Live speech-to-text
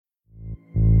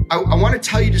I want to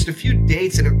tell you just a few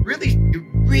dates, and it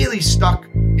really stuck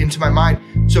into my mind.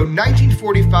 So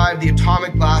 1945, the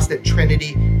atomic blast at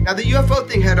Trinity. Now the UFO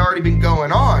thing had already been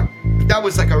going on, but that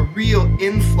was like a real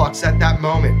influx at that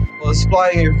moment. I was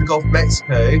flying over the Gulf of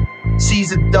Mexico,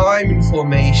 sees a diamond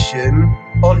formation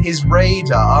on his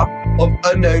radar of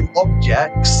unknown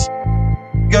objects,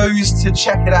 goes to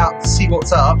check it out to see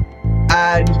what's up,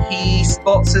 and he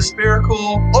spots a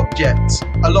spherical object.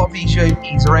 A lot of these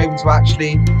UAPs are able to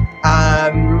actually,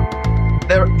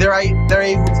 they're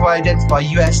able to identify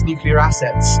US nuclear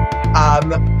assets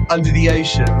under the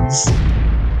oceans.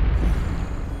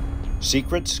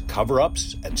 Secrets,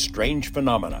 cover-ups, and strange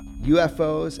phenomena.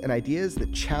 UFOs and ideas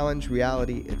that challenge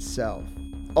reality itself.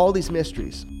 All these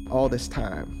mysteries, all this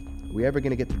time. Are we ever going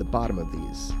to get to the bottom of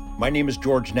these? My name is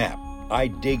George Knapp. I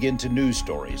dig into news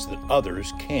stories that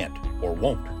others can't or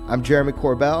won't. I'm Jeremy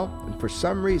Corbell, and for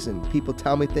some reason, people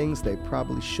tell me things they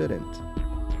probably shouldn't.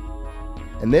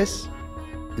 And this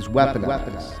is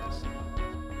Weaponized.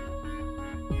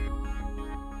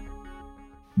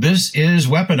 This is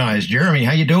Weaponized. Jeremy,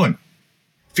 how you doing?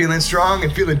 Feeling strong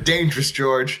and feeling dangerous,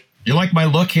 George. You like my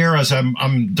look here as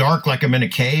I'm dark like I'm in a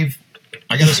cave?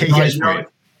 I got a surprise for you.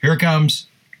 Here it comes.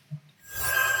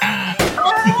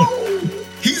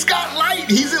 He's got light.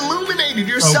 He's illuminated.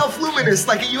 You're self-luminous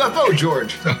like a UFO,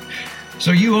 George.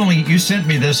 So you sent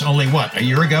me this only, what, a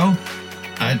year ago?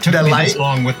 It took me this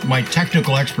long with my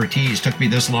technical expertise. Took me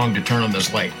this long to turn on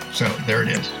this light. So there it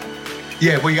is.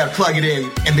 Yeah, well, you got to plug it in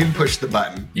and then push the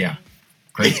button. Yeah.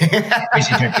 Crazy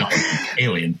technology.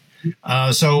 Alien.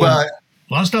 A lot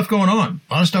of stuff going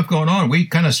on. We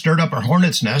kind of stirred up our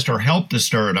hornet's nest, or helped to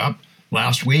stir it up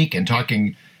last week, and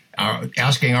asking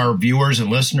our viewers and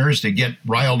listeners to get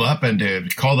riled up and to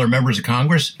call their members of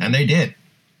Congress, and they did.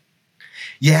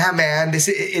 Yeah, man,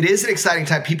 it is an exciting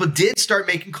time. People did start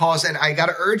making calls, and I got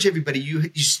to urge everybody, you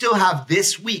still have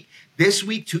this week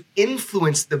to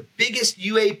influence the biggest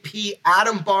UAP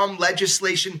atom bomb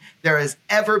legislation there has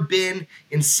ever been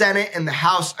in Senate and the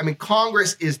House. I mean,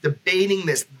 Congress is debating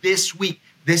this week.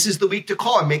 This is the week to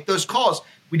call and make those calls.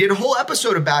 We did a whole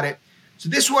episode about it. So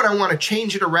this one, I want to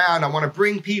change it around. I want to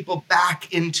bring people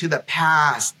back into the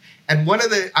past. And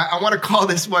I want to call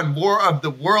this one War of the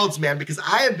Worlds, man, because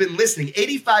I have been listening.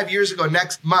 85 years ago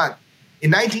next month, in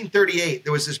 1938,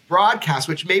 there was this broadcast,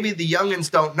 which maybe the youngins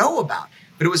don't know about,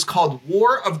 but it was called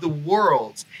War of the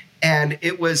Worlds. And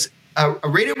it was a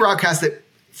radio broadcast that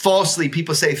falsely,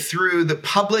 people say, threw the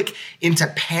public into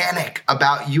panic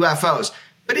about UFOs.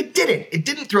 But it didn't. It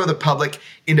didn't throw the public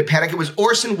into panic. It was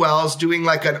Orson Welles doing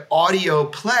like an audio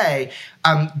play.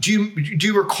 Do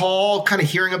you recall kind of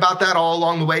hearing about that all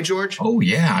along the way, George? Oh,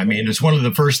 yeah. I mean, it's one of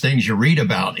the first things you read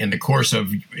about in the course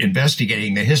of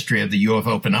investigating the history of the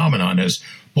UFO phenomenon is,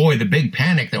 boy, the big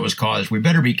panic that was caused. We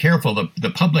better be careful.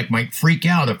 The public might freak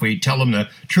out if we tell them the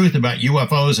truth about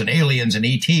UFOs and aliens and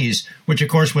ETs, which, of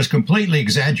course, was completely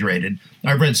exaggerated.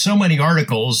 I've read so many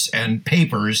articles and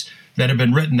papers that have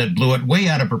been written that blew it way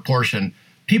out of proportion.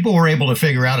 People were able to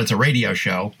figure out it's a radio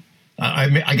show.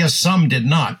 I guess some did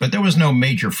not, but there was no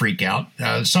major freak out.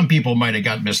 Some people might have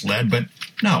got misled, but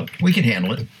no, we can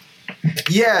handle it.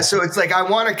 Yeah, so it's like I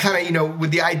want to kind of,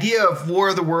 with the idea of War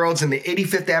of the Worlds and the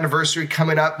 85th anniversary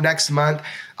coming up next month,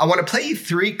 I want to play you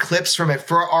 3 clips from it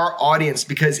for our audience,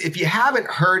 because if you haven't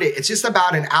heard it, it's just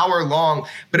about an hour long,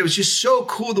 but it was just so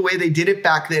cool the way they did it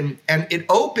back then. And it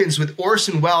opens with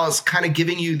Orson Welles kind of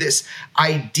giving you this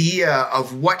idea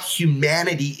of what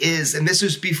humanity is. And this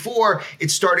was before it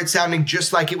started sounding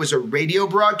just like it was a radio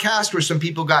broadcast where some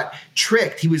people got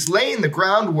tricked. He was laying the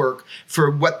groundwork for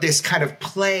what this kind of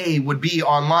play would be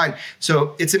online.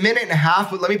 So it's a minute and a half,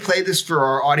 but let me play this for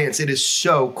our audience. It is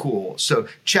so cool. So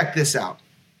check this out.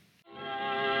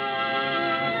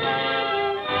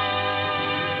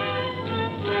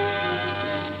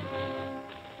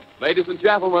 Ladies and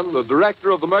gentlemen, the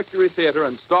director of the Mercury Theater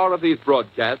and star of these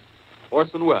broadcasts,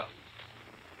 Orson Welles.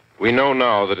 We know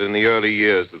now that in the early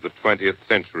years of the 20th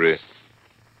century,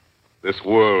 this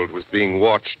world was being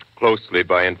watched closely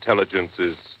by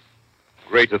intelligences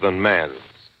greater than man's,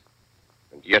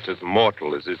 and yet as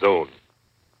mortal as his own.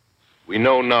 We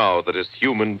know now that as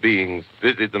human beings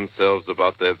busied themselves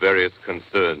about their various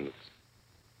concerns,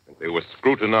 and they were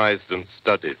scrutinized and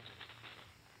studied,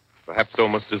 perhaps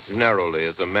almost as narrowly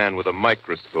as a man with a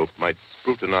microscope might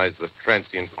scrutinize the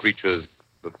transient creatures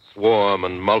that swarm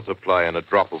and multiply in a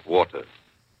drop of water.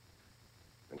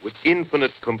 And with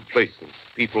infinite complacence,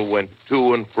 people went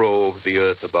to and fro over the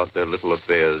earth about their little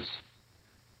affairs,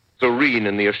 serene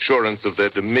in the assurance of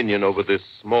their dominion over this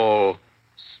small,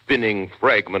 spinning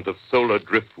fragment of solar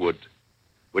driftwood,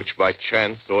 which by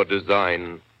chance or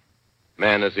design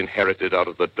man has inherited out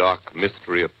of the dark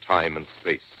mystery of time and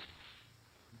space.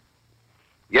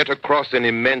 Yet across an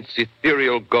immense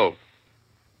ethereal gulf,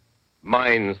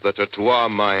 minds that are to our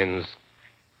minds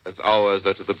as ours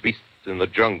are to the beasts in the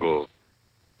jungle,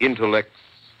 intellects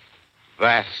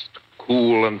vast,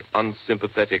 cool, and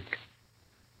unsympathetic,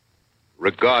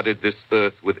 regarded this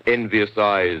earth with envious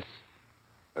eyes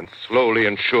and slowly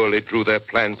and surely drew their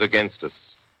plans against us.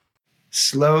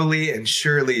 Slowly and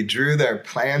surely drew their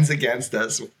plans against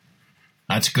us.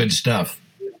 That's good stuff.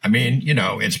 I mean, you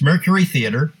know, it's Mercury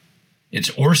Theater. It's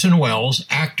Orson Welles,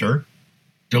 actor,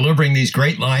 delivering these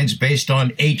great lines based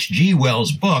on H.G.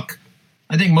 Wells' book.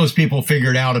 I think most people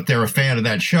figured out if they're a fan of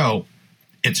that show,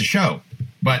 it's a show.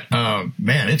 But,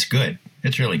 man, it's good.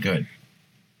 It's really good.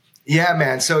 Yeah,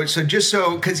 man. So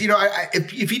because, you know,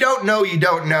 if you don't know, you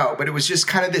don't know. But it was just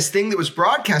kind of this thing that was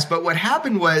broadcast. But what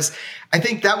happened was, I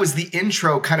think that was the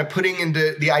intro, kind of putting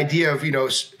into the idea of, you know,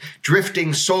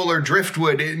 drifting solar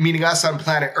driftwood, meaning us on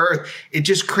planet Earth. It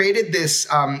just created this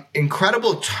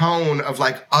incredible tone of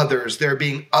like others. There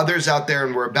being others out there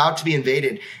and we're about to be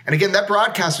invaded. And again, that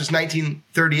broadcast was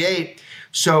 1938.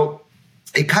 So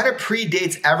it kind of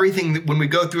predates everything when we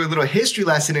go through a little history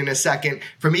lesson in a second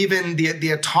from even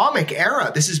the atomic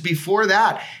era. This is before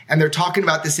that. And they're talking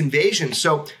about this invasion.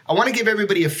 So I want to give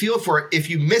everybody a feel for it. If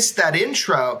you missed that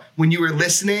intro when you were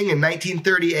listening in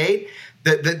 1938,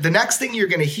 the next thing you're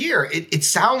going to hear, it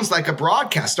sounds like a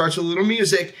broadcast. Starts with a little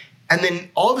music. And then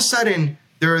all of a sudden,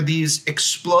 there are these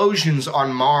explosions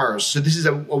on Mars. So this is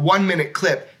a 1-minute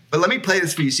clip. But let me play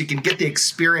this for you so you can get the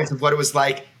experience of what it was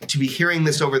like to be hearing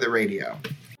this over the radio.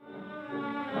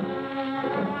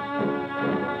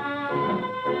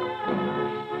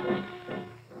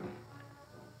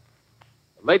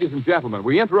 Ladies and gentlemen,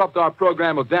 we interrupt our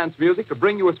program of dance music to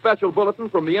bring you a special bulletin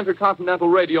from the Intercontinental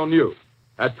Radio News.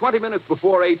 At 20 minutes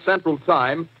before 8 Central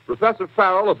Time, Professor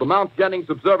Farrell of the Mount Jennings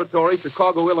Observatory,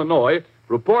 Chicago, Illinois,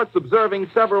 reports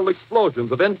observing several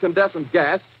explosions of incandescent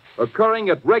gas occurring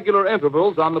at regular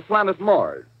intervals on the planet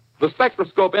Mars. The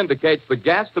spectroscope indicates the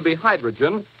gas to be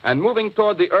hydrogen and moving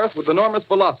toward the Earth with enormous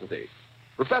velocity.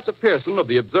 Professor Pearson of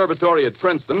the observatory at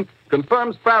Princeton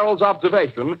confirms Farrell's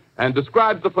observation and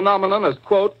describes the phenomenon as,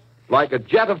 quote, like a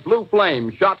jet of blue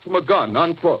flame shot from a gun,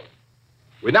 unquote.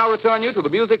 We now return you to the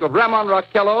music of Ramon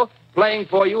Raquello, playing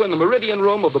for you in the Meridian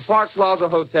Room of the Park Plaza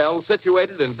Hotel,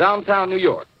 situated in downtown New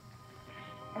York.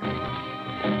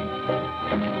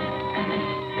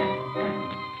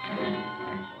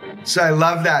 So I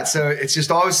love that. So it's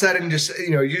just all of a sudden just, you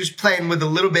know, you're just playing with a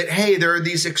little bit. Hey, there are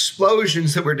these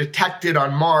explosions that were detected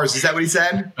on Mars. Is that what he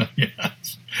said?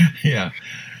 Yeah.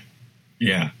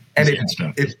 And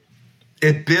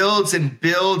it builds and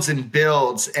builds and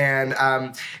builds.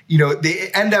 And, you know, they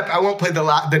end up, I won't play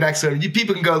the next one.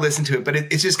 People can go listen to it, but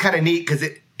it's just kind of neat because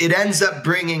it ends up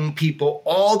bringing people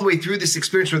all the way through this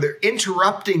experience where they're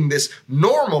interrupting this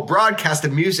normal broadcast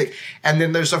of music. And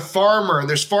then there's a farmer and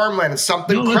there's farmland and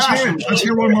something crashes. Let's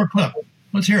hear one more clip.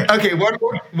 Let's hear it. Okay,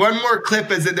 one more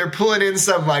clip is that they're pulling in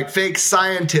some like fake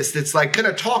scientist that's like going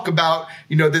to talk about,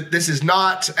 you know, that this is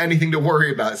not anything to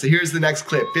worry about. So here's the next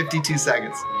clip, 52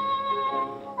 seconds.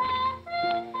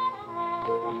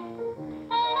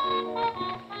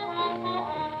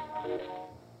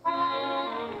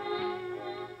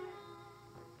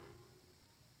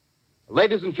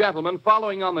 Ladies and gentlemen,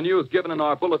 following on the news given in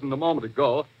our bulletin a moment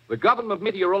ago, the Government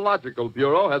Meteorological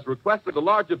Bureau has requested the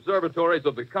large observatories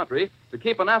of the country to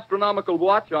keep an astronomical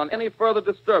watch on any further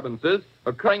disturbances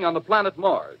occurring on the planet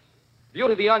Mars. Due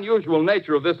to the unusual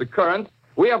nature of this occurrence,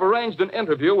 we have arranged an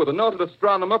interview with a noted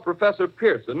astronomer, Professor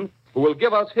Pearson, who will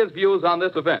give us his views on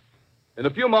this event. In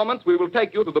a few moments, we will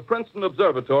take you to the Princeton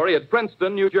Observatory at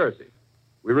Princeton, New Jersey.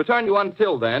 We return you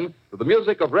until then to the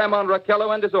music of Ramon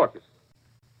Raquello and his orchestra.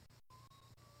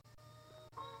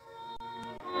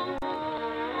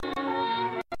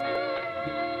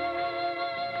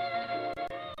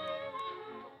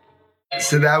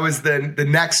 So that was the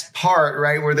next part,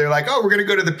 right, where they're like, oh, we're going to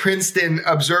go to the Princeton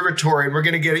Observatory and we're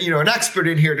going to get, you know, an expert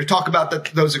in here to talk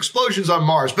about those explosions on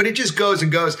Mars. But it just goes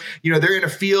and goes. You know, they're in a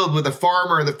field with a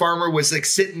farmer and the farmer was like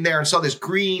sitting there and saw this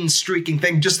green streaking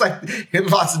thing, just like in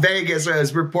Las Vegas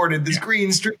as reported, this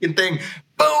green streaking thing.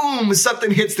 Boom,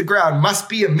 something hits the ground. Must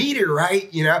be a meteor,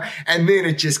 right? You know, and then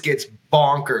it just gets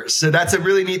bonkers. So that's a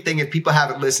really neat thing if people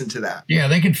haven't listened to that. Yeah,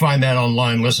 they can find that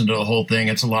online, listen to the whole thing.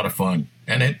 It's a lot of fun.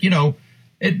 And it, you know,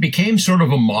 it became sort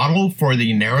of a model for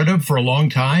the narrative for a long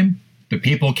time. The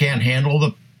people can't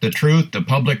handle the truth. The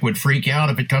public would freak out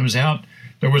if it comes out.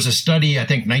 There was a study, I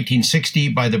think, 1960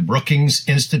 by the Brookings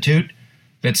Institute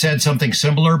that said something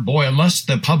similar. Boy, unless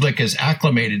the public is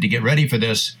acclimated to get ready for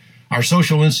this, our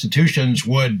social institutions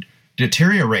would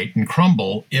deteriorate and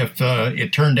crumble if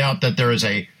it turned out that there is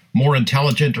a more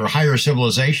intelligent or higher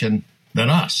civilization than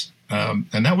us. And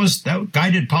that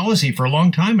guided policy for a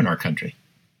long time in our country.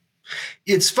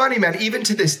 It's funny, man, even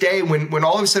to this day, when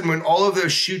all of a sudden, when all of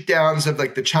those shoot downs of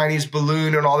like the Chinese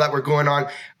balloon and all that were going on,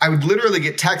 I would literally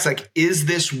get texts like, is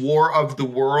this War of the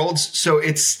Worlds? So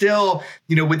it's still,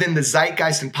 within the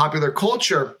zeitgeist and popular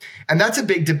culture. And that's a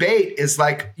big debate is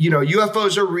like,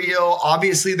 UFOs are real.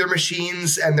 Obviously they're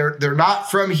machines and they're not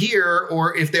from here.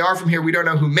 Or if they are from here, we don't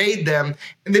know who made them.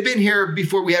 And they've been here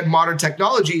before we had modern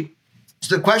technology.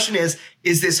 So the question is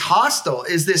this hostile?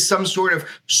 Is this some sort of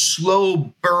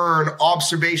slow burn,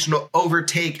 observational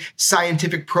overtake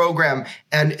scientific program?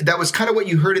 And that was kind of what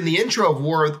you heard in the intro of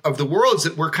War of the Worlds,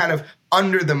 that we're kind of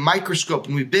under the microscope,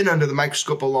 and we've been under the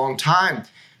microscope a long time.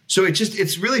 So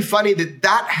it's really funny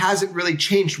that hasn't really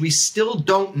changed. We still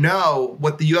don't know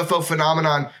what the UFO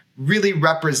phenomenon really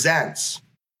represents.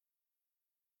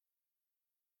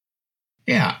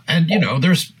 Yeah, and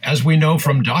there's, as we know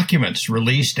from documents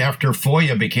released after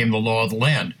FOIA became the law of the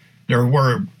land, there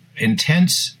were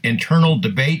intense internal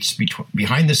debates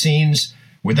behind the scenes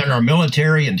within our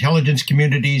military intelligence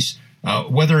communities,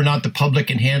 whether or not the public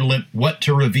can handle it, what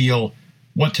to reveal,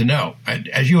 what to know.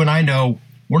 As you and I know,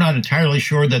 we're not entirely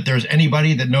sure that there's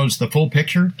anybody that knows the full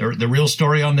picture, the real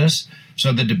story on this.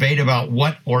 So the debate about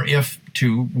what or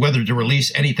whether to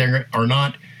release anything or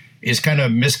not is kind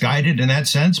of misguided in that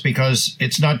sense, because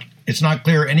it's not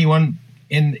clear anyone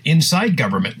inside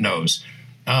government knows.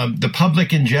 The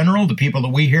public in general, the people that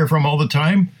we hear from all the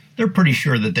time, they're pretty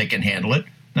sure that they can handle it.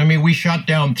 I mean, we shot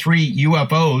down 3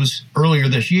 UFOs earlier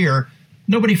this year.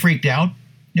 Nobody freaked out.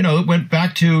 It went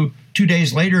back to 2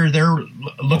 days later, they're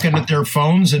looking at their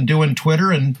phones and doing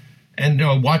Twitter and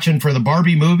watching for the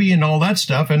Barbie movie and all that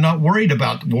stuff and not worried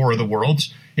about War of the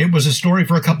Worlds. It was a story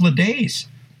for a couple of days.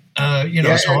 So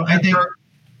I think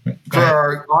for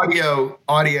our audio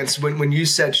audience, when you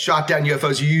said shot down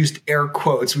UFOs, you used air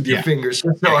quotes with your fingers.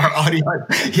 So our audience,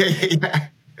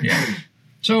 yeah.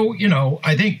 So,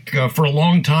 I think for a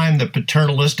long time, the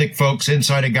paternalistic folks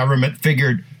inside of government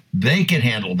figured they could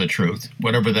handle the truth,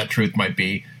 whatever that truth might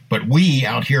be. But we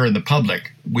out here in the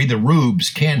public, we the rubes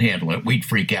can handle it. We'd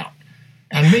freak out.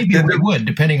 And maybe we would,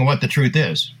 depending on what the truth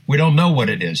is. We don't know what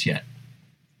it is yet.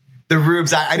 The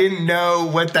rubes, I didn't know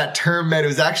what that term meant. It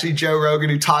was actually Joe Rogan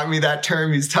who taught me that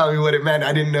term. He's telling me what it meant.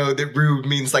 I didn't know that rube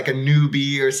means like a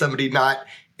newbie or somebody not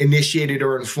initiated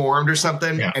or informed or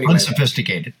something. Yeah, anyway.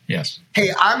 Unsophisticated, yes. Hey,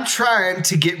 I'm trying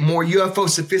to get more UFO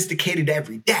sophisticated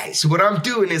every day. So what I'm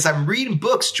doing is I'm reading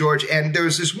books, George, and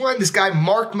there's this guy,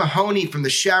 Mark Mahoney from the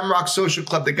Shamrock Social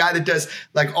Club, the guy that does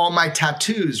like all my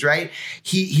tattoos, right?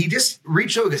 He just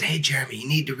reached over and goes, hey, Jeremy, you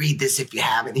need to read this if you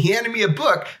haven't. He handed me a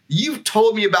book. You've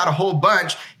told me about a whole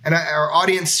bunch, and our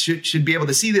audience should be able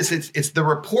to see this. It's the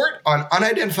Report on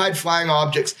Unidentified Flying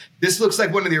Objects. This looks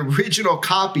like one of the original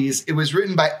copies. It was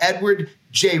written by Edward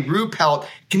J. Ruppelt.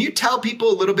 Can you tell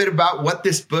people a little bit about what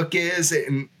this book is?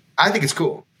 And I think it's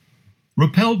cool.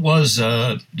 Ruppelt was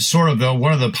sort of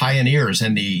one of the pioneers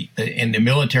in the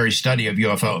military study of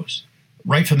UFOs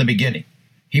right from the beginning.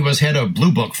 He was head of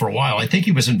Blue Book for a while. I think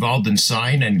he was involved in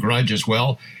Sign and Grudge as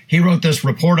well. He wrote this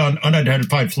Report on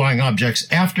Unidentified Flying Objects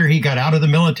after he got out of the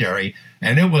military,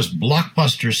 and it was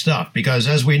blockbuster stuff because,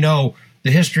 as we know,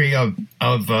 the history of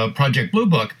Project Blue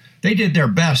Book, they did their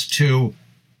best to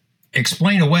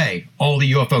explain away all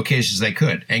the UFO cases they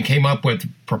could and came up with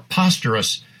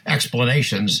preposterous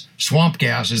explanations. Swamp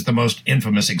gas is the most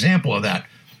infamous example of that.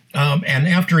 And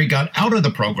after he got out of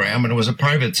the program and was a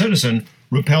private citizen,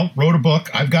 Ruppelt wrote a book.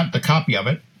 I've got the copy of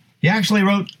it. He actually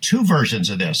wrote 2 versions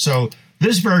of this. So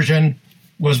this version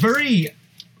was very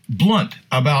blunt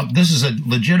about this is a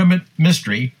legitimate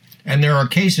mystery, and there are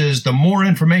cases, the more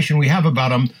information we have about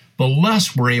them, the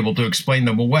less we're able to explain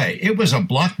them away. It was a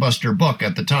blockbuster book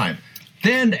at the time.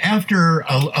 Then after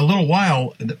a little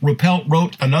while, Ruppelt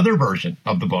wrote another version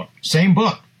of the book, same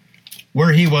book,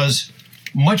 where he was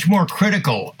much more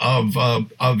critical of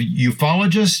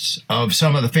ufologists, of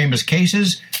some of the famous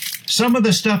cases. Some of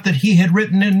the stuff that he had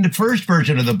written in the first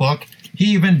version of the book, he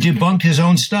even debunked his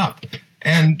own stuff.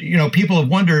 And, people have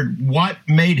wondered what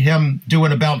made him do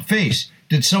an about face.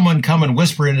 Did someone come and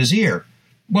whisper in his ear?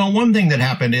 Well, one thing that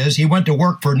happened is he went to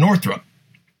work for Northrop,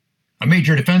 a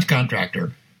major defense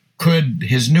contractor. Could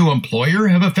his new employer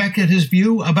have affected his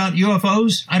view about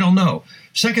UFOs? I don't know.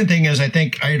 Second thing is, I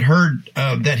think I had heard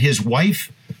that his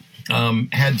wife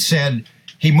had said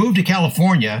he moved to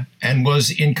California and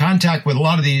was in contact with a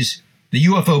lot of the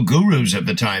UFO gurus of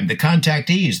the time, the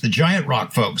contactees, the giant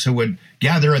rock folks who would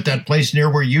gather at that place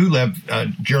near where you live,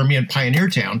 Jeremy, in Pioneer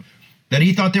Town, that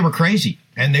he thought they were crazy.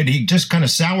 and that he just kind of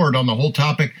soured on the whole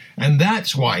topic, and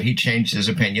that's why he changed his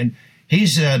opinion.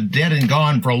 He's dead and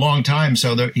gone for a long time,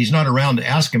 so he's not around to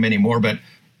ask him anymore, but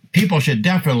people should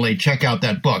definitely check out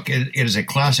that book. It is a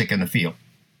classic in the field.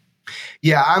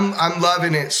 Yeah, I'm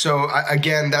loving it. So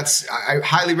again, I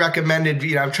highly recommended.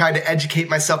 I've tried to educate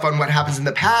myself on what happens in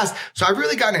the past. So I've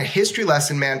really gotten a history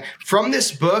lesson, man. From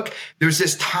this book, there's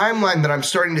this timeline that I'm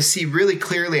starting to see really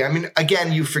clearly. I mean,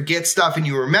 again, you forget stuff and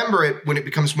you remember it when it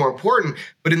becomes more important.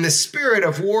 But in the spirit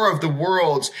of War of the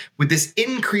Worlds, with this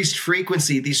increased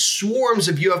frequency, these swarms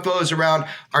of UFOs around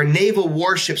our naval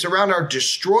warships, around our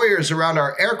destroyers, around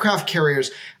our aircraft carriers.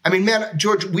 I mean, man,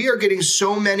 George, we are getting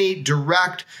so many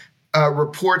direct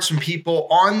reports from people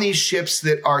on these ships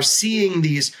that are seeing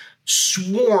these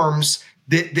swarms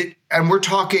that and we're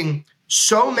talking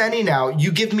so many now.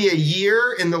 You give me a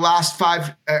year in the last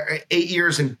 8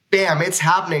 years and bam, it's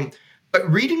happening. But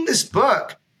reading this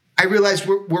book, I realized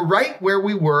we're right where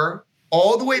we were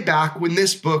all the way back when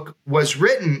this book was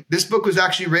written. This book was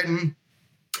actually written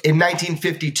in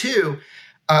 1952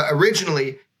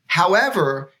 originally.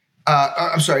 However,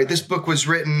 I'm sorry, this book was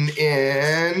written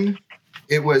in...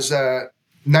 It was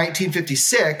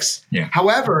 1956. Yeah.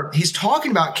 However, he's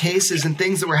talking about cases and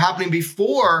things that were happening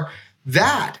before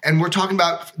that. And we're talking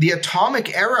about the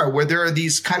atomic era where there are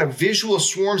these kind of visual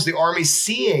swarms the Army's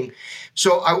seeing.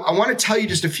 So I want to tell you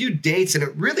just a few dates, and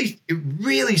it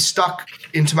really stuck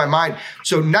into my mind.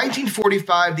 So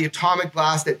 1945, the atomic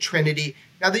blast at Trinity.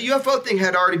 Now, the UFO thing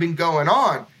had already been going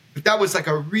on, but that was like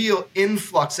a real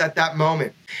influx at that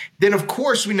moment. Then, of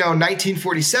course, we know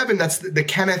 1947, that's the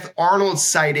Kenneth Arnold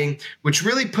sighting, which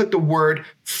really put the word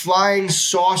flying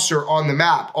saucer on the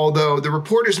map. Although the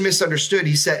reporters misunderstood,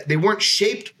 he said they weren't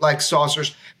shaped like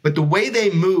saucers, but the way they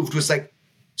moved was like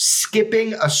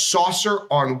skipping a saucer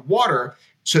on water.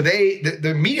 So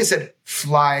the media said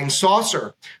flying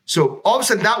saucer. So all of a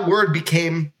sudden that word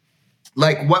became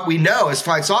like what we know as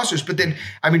flying saucers. But then,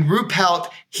 I mean, Ruppelt,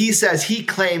 he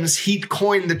claims he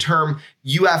coined the term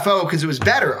UFO because it was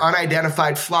better,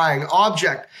 unidentified flying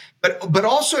object. But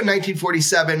also in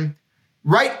 1947,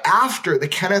 right after the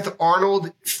Kenneth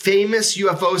Arnold famous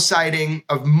UFO sighting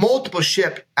of multiple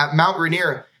ships at Mount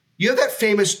Rainier, you have that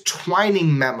famous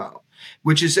Twining memo,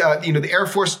 which is, the Air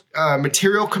Force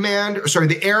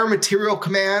the Air Material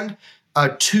Command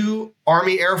to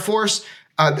Army Air Force.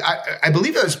 I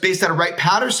believe that was based out of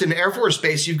Wright-Patterson Air Force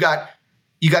Base. You got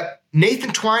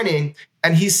Nathan Twining,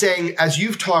 and he's saying, as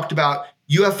you've talked about,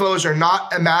 UFOs are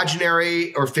not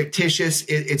imaginary or fictitious.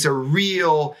 It's a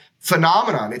real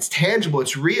phenomenon. It's tangible.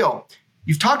 It's real.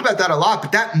 You've talked about that a lot,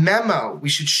 but that memo, we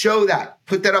should show that,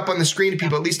 put that up on the screen to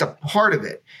people, at least a part of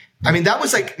it. I mean, that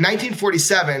was like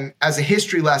 1947 as a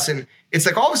history lesson. It's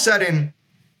like all of a sudden,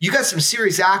 you got some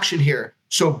serious action here.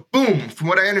 So boom, from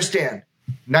what I understand,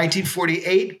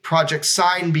 1948, Project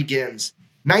Sign begins.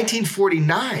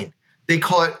 1949, they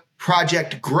call it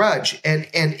Project Grudge. And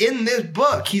in this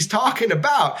book, he's talking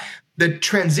about the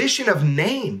transition of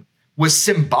name was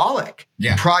symbolic.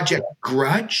 Yeah. Project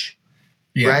Grudge,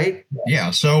 yeah. Right?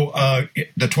 Yeah. So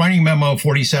the Twining Memo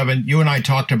 47, you and I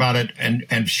talked about it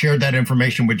and shared that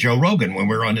information with Joe Rogan when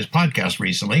we were on his podcast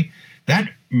recently. That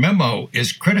memo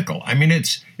is critical. I mean,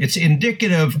 it's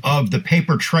indicative of the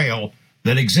paper trail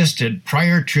that existed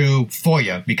prior to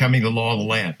FOIA becoming the law of the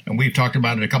land. And we've talked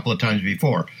about it a couple of times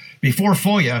before. Before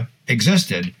FOIA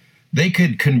existed, they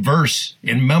could converse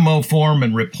in memo form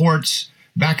and reports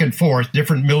back and forth,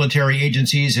 different military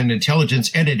agencies and intelligence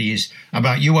entities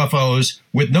about UFOs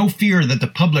with no fear that the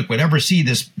public would ever see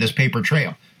this paper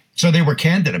trail. So they were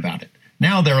candid about it.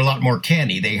 Now they're a lot more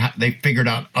canny. They figured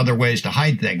out other ways to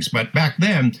hide things. But back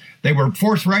then, they were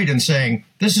forthright in saying,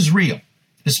 this is real.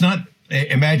 It's not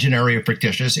imaginary or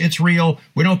fictitious. It's real.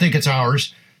 We don't think it's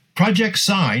ours. Project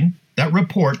Sign, that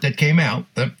report that came out,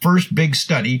 the first big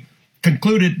study,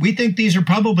 concluded we think these are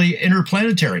probably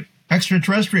interplanetary,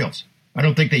 extraterrestrials. I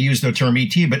don't think they used the term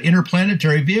ET, but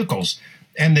interplanetary vehicles.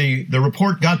 And the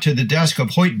report got to the desk of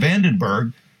Hoyt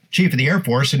Vandenberg, chief of the Air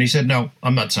Force, and he said, no,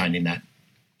 I'm not signing that.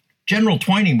 General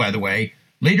Twining, by the way,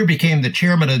 later became the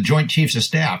chairman of the Joint Chiefs of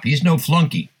Staff. He's no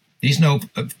flunky. He's no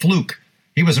fluke.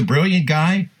 He was a brilliant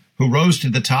guy who rose to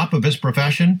the top of his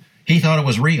profession. He thought it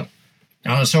was real.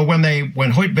 So when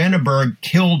Hoyt Vandenberg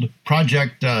killed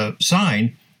Project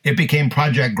Sign, it became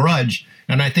Project Grudge.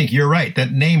 And I think you're right.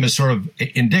 That name is sort of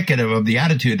indicative of the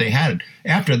attitude they had.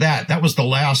 After that, that was the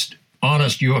last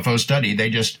honest UFO study. They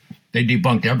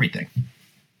debunked everything.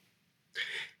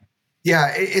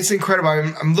 Yeah, it's incredible.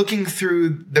 I'm looking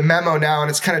through the memo now, and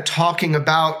it's kind of talking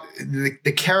about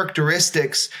the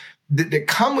characteristics that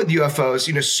come with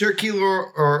UFOs,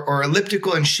 circular or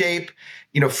elliptical in shape.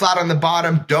 flat on the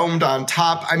bottom, domed on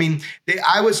top. I mean,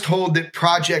 I was told that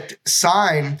Project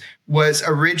Sign was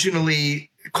originally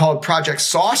called Project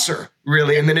Saucer,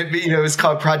 really, and then it was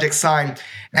called Project Sign.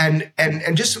 And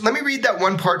just let me read that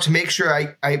one part to make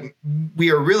sure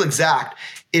we are real exact.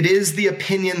 It is the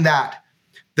opinion that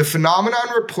the phenomenon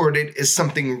reported is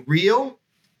something real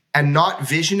and not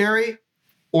visionary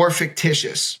or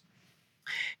fictitious.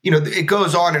 It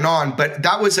goes on, but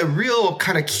that was a real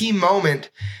kind of key moment.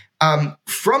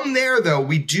 From there, though,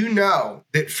 we do know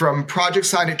that from Project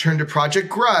Sign, it turned to Project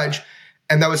Grudge,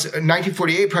 and that was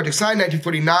 1948, Project Sign,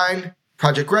 1949,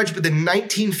 Project Grudge, but then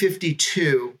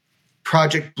 1952,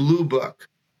 Project Blue Book.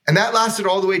 And that lasted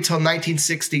all the way till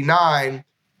 1969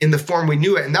 in the form we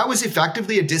knew it. And that was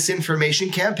effectively a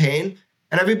disinformation campaign.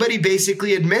 And everybody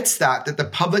basically admits that the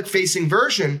public-facing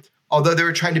version, although they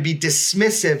were trying to be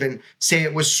dismissive and say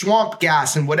it was swamp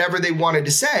gas and whatever they wanted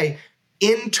to say,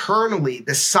 internally,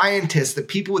 the scientists, the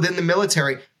people within the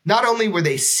military, not only were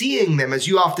they seeing them, as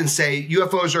you often say,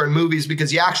 UFOs are in movies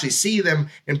because you actually see them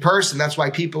in person. That's why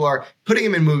people are putting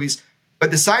them in movies. But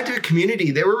the scientific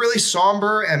community, they were really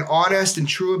somber and honest and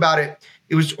true about it.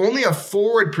 It was only a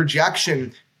forward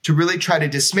projection to really try to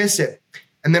dismiss it.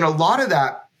 And then a lot of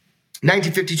that,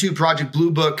 1952 Project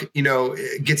Blue Book,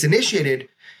 gets initiated.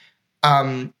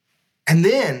 And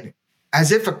then,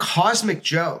 as if a cosmic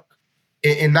joke,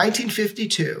 in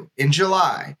 1952, in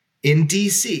July, in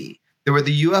DC, there were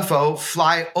the UFO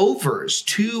flyovers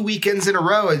 2 weekends in a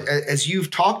row, as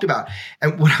you've talked about.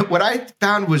 And what I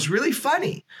found was really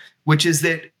funny, which is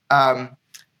that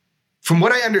from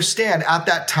what I understand at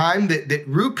that time, that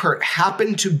Rupert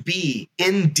happened to be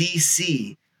in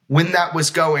DC when that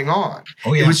was going on.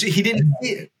 Oh, yeah. He didn't see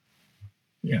it.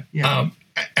 Yeah.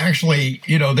 Actually,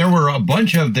 there were a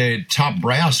bunch of the top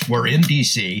brass were in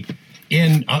DC.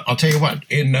 I'll tell you what,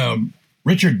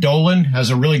 Richard Dolan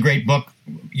has a really great book,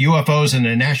 UFOs in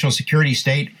a National Security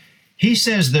State. He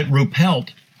says that Ruppelt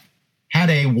had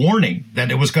a warning that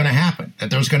it was going to happen,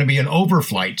 that there was going to be an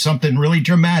overflight, something really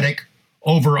dramatic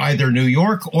over either New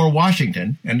York or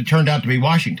Washington, and it turned out to be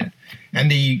Washington.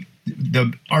 And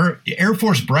our Air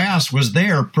Force brass was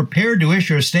there prepared to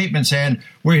issue a statement saying,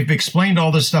 we've explained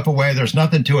all this stuff away, there's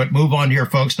nothing to it, move on here,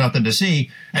 folks, nothing to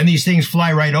see, and these things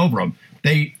fly right over them.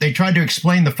 They tried to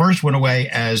explain the first one away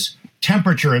as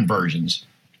temperature inversions.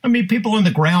 I mean, people on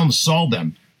the ground saw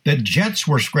them. The jets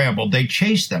were scrambled. They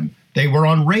chased them. They were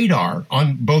on radar,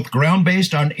 on both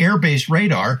ground-based, on air-based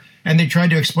radar, and they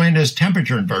tried to explain it as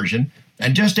temperature inversion.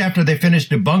 And just after they finished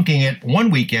debunking it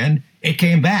one weekend, it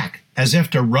came back as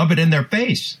if to rub it in their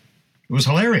face. It was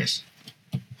hilarious.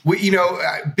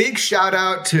 Big shout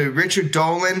out to Richard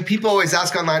Dolan. People always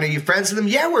ask online, are you friends with him?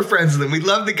 Yeah, we're friends with him. We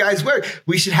love the guy's work.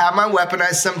 We should have him on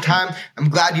Weaponized sometime. I'm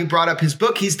glad you brought up his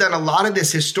book. He's done a lot of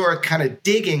this historic kind of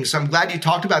digging, so I'm glad you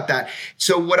talked about that.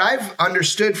 So what I've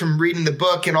understood from reading the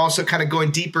book and also kind of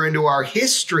going deeper into our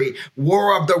history,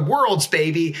 War of the Worlds,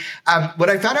 baby, what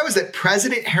I found out was that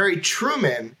President Harry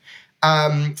Truman,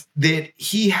 that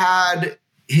he had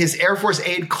his Air Force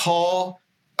aide call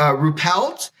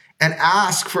Ruppelt and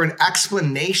ask for an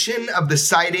explanation of the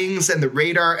sightings and the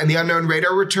radar and the unknown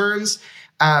radar returns.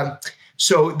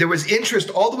 So there was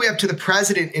interest all the way up to the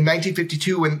president in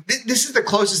 1952 when this is the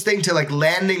closest thing to like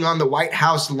landing on the White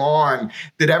House lawn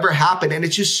that ever happened. And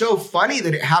it's just so funny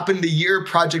that it happened the year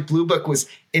Project Blue Book was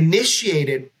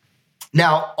initiated.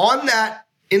 Now,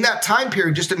 in that time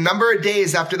period, just a number of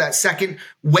days after that second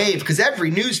wave, because every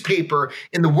newspaper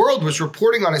in the world was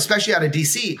reporting on it, especially out of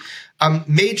DC,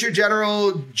 Major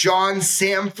General John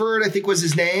Samford, I think was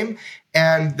his name,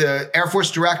 and the Air Force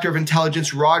Director of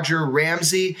Intelligence, Roger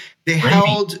Ramsey, they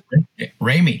held...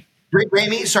 Ramey.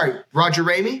 Roger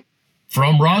Ramey?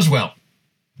 From Roswell.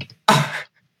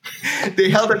 They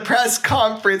held a press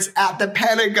conference at the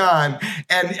Pentagon,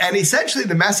 and essentially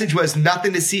the message was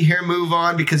nothing to see here, move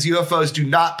on, because UFOs do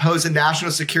not pose a national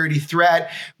security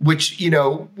threat, which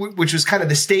was kind of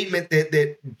the statement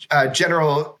that Major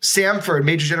General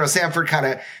Samford kind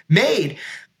of made,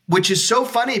 which is so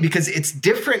funny because it's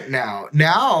different now.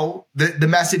 Now the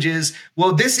message is,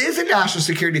 well, this is a national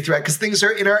security threat because things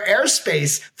are in our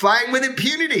airspace flying with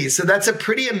impunity. So that's a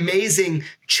pretty amazing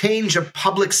change of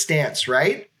public stance,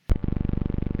 right?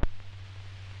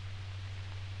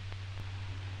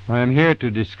 I am here to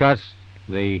discuss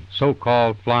the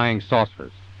so-called flying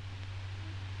saucers.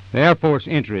 The Air Force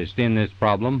interest in this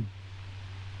problem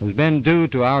has been due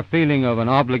to our feeling of an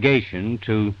obligation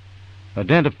to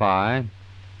identify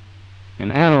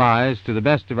and analyze to the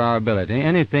best of our ability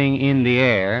anything in the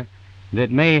air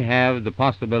that may have the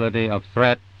possibility of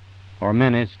threat or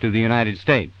menace to the United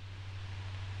States.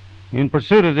 In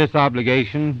pursuit of this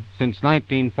obligation, since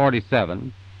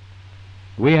 1947,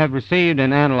 we have received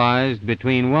and analyzed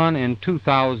between 1 and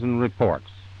 2,000 reports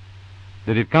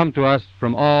that have come to us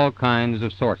from all kinds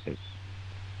of sources.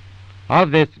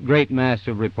 Of this great mass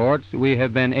of reports, we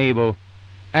have been able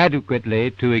adequately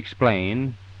to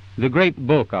explain the great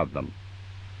bulk of them,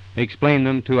 explain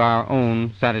them to our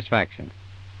own satisfaction.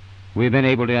 We've been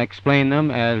able to explain them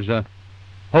as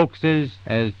hoaxes,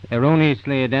 as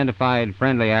erroneously identified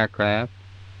friendly aircraft,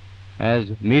 as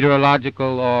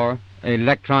meteorological or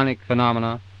electronic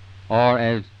phenomena, or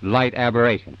as light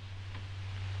aberrations.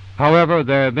 However,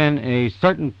 there have been a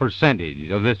certain percentage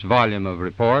of this volume of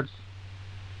reports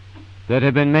that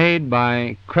have been made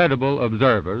by credible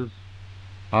observers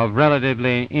of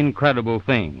relatively incredible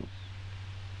things.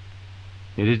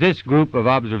 It is this group of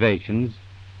observations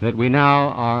that we now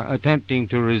are attempting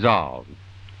to resolve.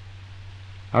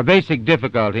 Our basic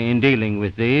difficulty in dealing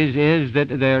with these is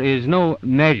that there is no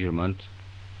measurement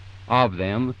of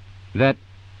them that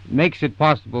makes it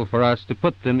possible for us to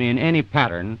put them in any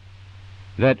pattern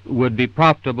that would be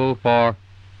profitable for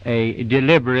a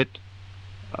deliberate,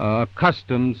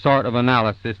 custom sort of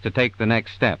analysis to take the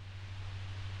next step.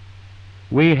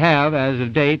 We have, as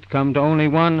of date, come to only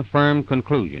one firm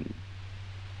conclusion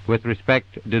with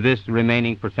respect to this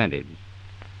remaining percentage,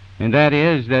 and that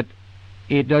is that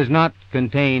it does not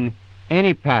contain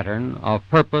any pattern of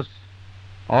purpose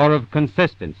or of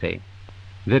consistency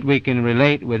that we can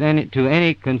relate with to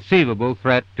any conceivable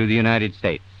threat to the United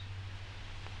States.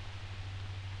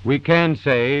 We can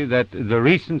say that the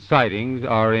recent sightings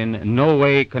are in no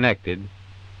way connected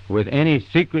with any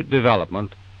secret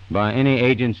development by any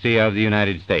agency of the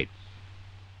United States.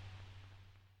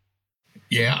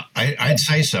 Yeah, I'd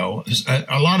say so.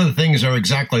 A lot of the things are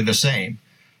exactly the same.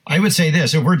 I would say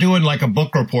this, if we're doing like a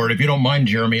book report, if you don't mind,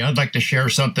 Jeremy, I'd like to share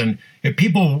something. If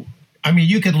people, I mean,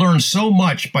 you could learn so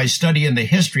much by studying the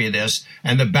history of this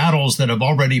and the battles that have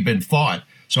already been fought.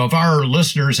 So if our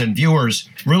listeners and viewers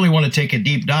really want to take a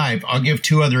deep dive, I'll give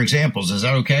 2 other examples. Is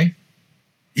that okay?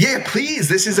 Yeah, please.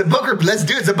 This is a book. Let's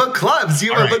do it. It's a book club.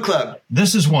 Zero book club.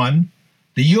 This is one,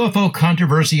 The UFO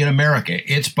Controversy in America.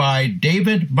 It's by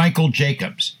David Michael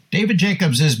Jacobs. David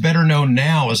Jacobs is better known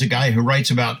now as a guy who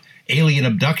writes about alien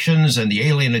abductions and the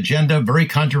alien agenda, very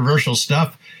controversial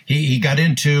stuff. He got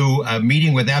into a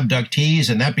meeting with abductees,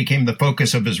 and that became the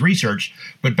focus of his research.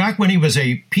 But back when he was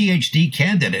a PhD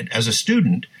candidate as a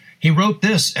student, he wrote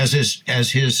this as his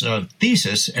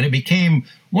thesis, and it became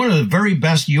one of the very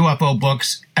best UFO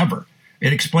books ever.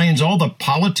 It explains all the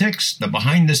politics, the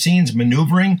behind-the-scenes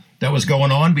maneuvering that was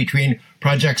going on between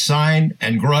Project Sign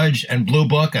and Grudge and Blue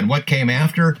Book and what came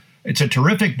after. It's a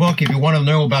terrific book if you want to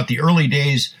know about the early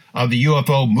days of the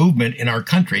UFO movement in our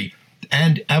country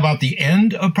and about the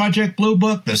end of Project Blue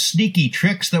Book, the sneaky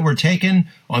tricks that were taken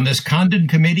on this Condon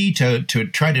Committee to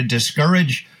try to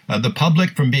discourage the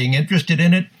public from being interested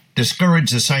in it,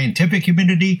 discourage the scientific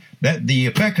community. That the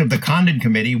effect of the Condon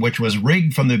Committee, which was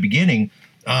rigged from the beginning,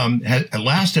 has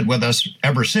lasted with us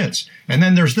ever since. And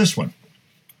then there's this one.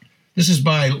 This is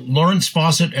by Lawrence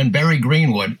Fawcett and Barry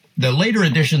Greenwood. The later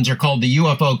editions are called The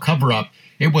UFO Cover-Up.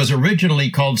 It was originally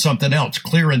called something else,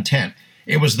 Clear Intent.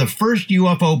 It was the first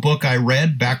UFO book I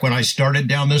read back when I started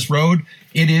down this road.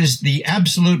 It is the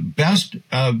absolute best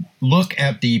look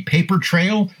at the paper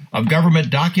trail of government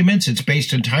documents. It's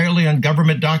based entirely on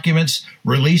government documents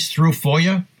released through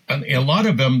FOIA. A lot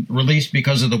of them released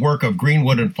because of the work of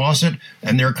Greenwood and Fawcett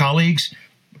and their colleagues.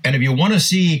 And if you want to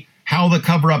see how the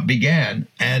cover-up began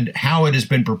and how it has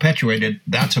been perpetuated,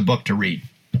 that's a book to read.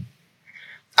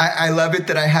 I love it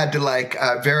that I had to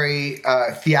very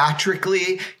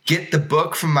theatrically get the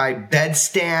book from my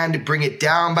bedstand, bring it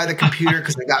down by the computer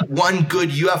because I got one good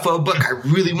UFO book I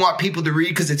really want people to read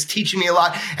because it's teaching me a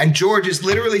lot. And George is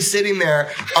literally sitting there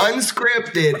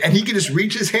unscripted and he can just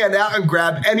reach his hand out and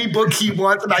grab any book he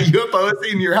wants about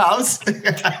UFOs in your house.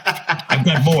 I've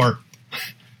got more.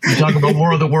 You talk about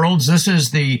War of the Worlds. This is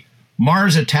the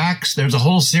Mars Attacks. There's a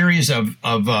whole series of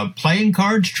playing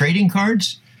cards, trading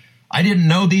cards. I didn't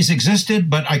know these existed,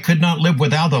 but I could not live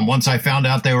without them once I found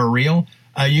out they were real.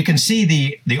 You can see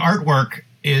the artwork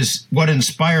is what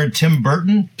inspired Tim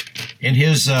Burton in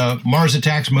his Mars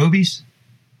Attacks movies.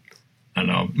 I don't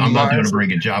know. I'm not doing a very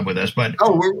good job with this, but...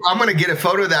 I'm going to get a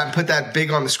photo of that and put that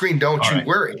big on the screen. Don't you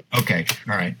worry. Okay.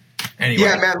 All right. Anyway.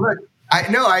 Yeah, man, look.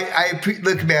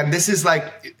 Look, man, this is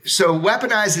so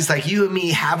Weaponized is like you and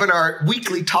me having our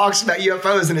weekly talks about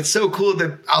UFOs, and it's so cool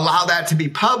to allow that to be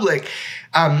public.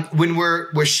 when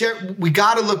we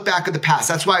got to look back at the past.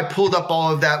 That's why I pulled up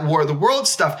all of that War of the Worlds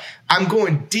stuff. I'm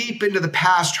going deep into the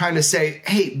past, trying to say,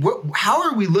 hey, how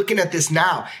are we looking at this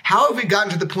now? How have we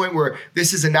gotten to the point where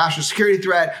this is a national security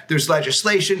threat? There's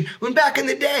legislation. When back in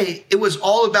the day, it was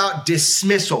all about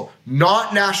dismissal,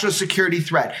 not national security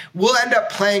threat. We'll end up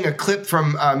playing a clip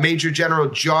from Major General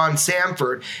John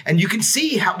Samford, and you can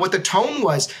see what the tone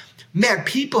was. Man,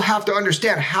 people have to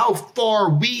understand how far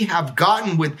we have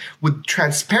gotten with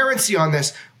transparency on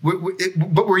this.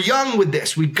 But we're young with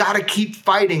this. We've got to keep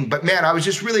fighting. But man, I was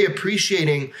just really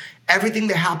appreciating everything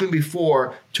that happened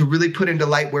before to really put into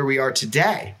light where we are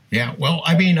today. Yeah, well,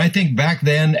 I mean, I think back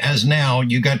then as now,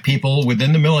 you got people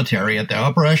within the military at the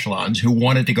upper echelons who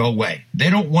want it to go away. They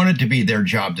don't want it to be their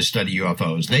job to study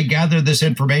UFOs. They gather this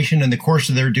information in the course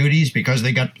of their duties because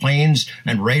they got planes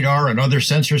and radar and other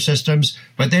sensor systems,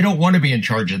 but they don't want to be in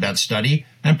charge of that study,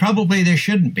 and probably they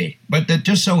shouldn't be. But that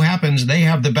just so happens they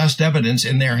have the best evidence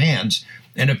in their hands,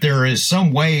 and if there is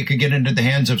some way it could get into the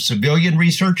hands of civilian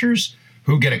researchers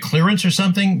who get a clearance or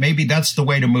something, maybe that's the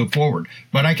way to move forward.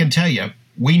 But I can tell you,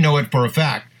 we know it for a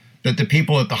fact that the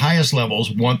people at the highest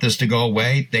levels want this to go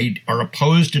away. They are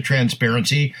opposed to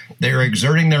transparency. They are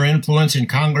exerting their influence in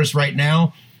Congress right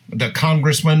now. The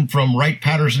congressman from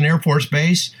Wright-Patterson Air Force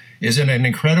Base is in an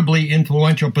incredibly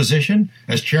influential position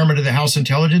as chairman of the House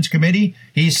Intelligence Committee.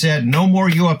 He said, no more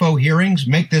UFO hearings,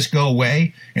 make this go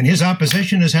away. And his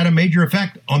opposition has had a major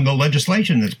effect on the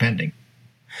legislation that's pending.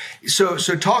 So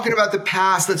talking about the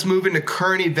past, let's move into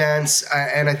current events,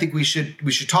 and I think we should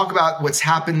talk about what's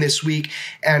happened this week.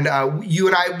 And you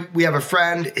and I, we have a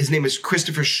friend. His name is Chris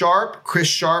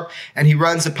Sharp, and he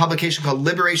runs a publication called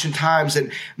Liberation Times.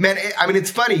 And man, I mean,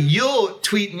 it's funny. You'll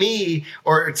tweet me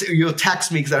or you'll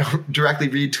text me because I don't directly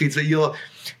read tweets, but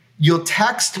you'll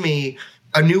text me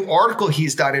a new article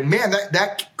he's done. And man,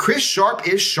 that Chris Sharp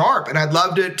is sharp. And I'd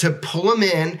love to pull him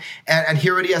in and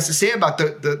hear what he has to say about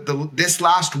this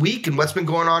last week and what's been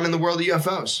going on in the world of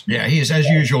UFOs. Yeah, he's, as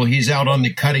usual, he's out on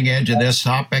the cutting edge of this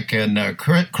topic. And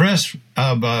Chris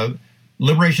of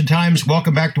Liberation Times,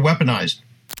 welcome back to Weaponized.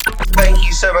 Thank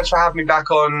you so much for having me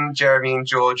back on, Jeremy and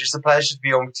George. It's a pleasure to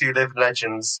be on with two living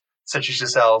legends such as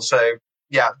yourself. So,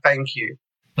 yeah, thank you.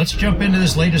 Let's jump into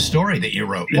this latest story that you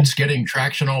wrote. It's getting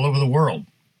traction all over the world.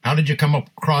 How did you come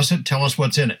across it? Tell us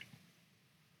what's in it.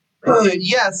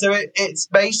 Yeah, so it's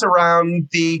based around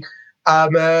the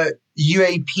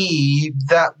UAP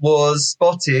that was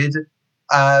spotted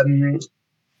on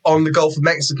the Gulf of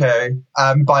Mexico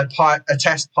by a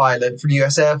test pilot from the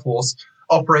U.S. Air Force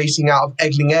operating out of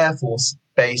Eglin Air Force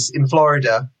Base in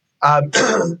Florida.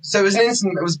 So it was an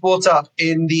incident that was brought up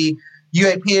in the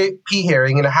UAP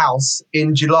hearing in a House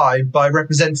in July by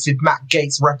Representative Matt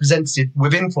Gaetz, representative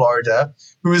within Florida,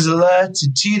 who was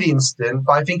alerted to the incident.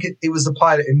 But I think it was the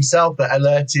pilot himself that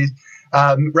alerted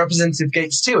Representative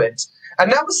Gaetz to it.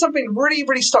 And that was something that really,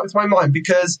 really stuck to my mind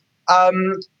because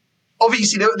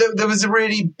obviously there was a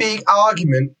really big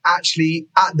argument actually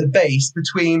at the base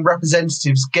between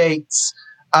Representatives Gaetz,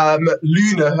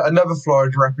 Luna, another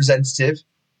Florida representative,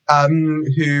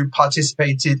 who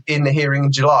participated in the hearing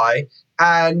in July,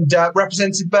 and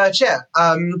Representative Burchett.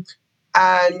 And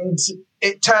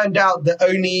it turned out that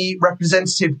only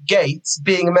Representative Gaetz,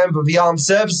 being a member of the Armed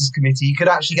Services Committee, could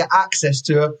actually get access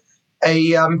to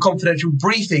a confidential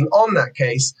briefing on that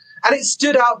case. And it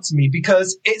stood out to me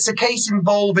because it's a case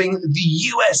involving the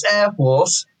U.S. Air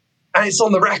Force, and it's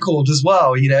on the record as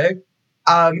well, at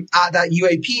that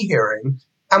UAP hearing.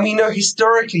 And we know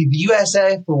historically the U.S.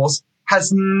 Air Force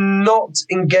has not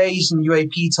engaged in the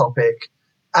UAP topic,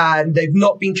 and they've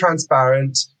not been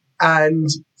transparent. And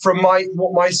from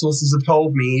what my sources have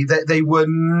told me, that they were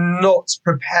not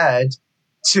prepared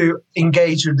to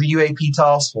engage with the UAP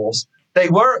task force. They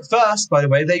were at first, by the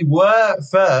way, they were at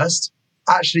first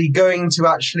actually going to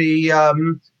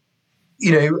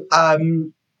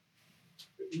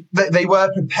they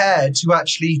were prepared to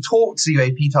actually talk to the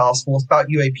UAP task force about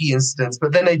UAP incidents,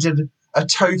 but then they did a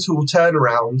total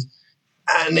turnaround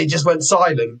and they just went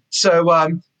silent.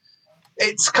 So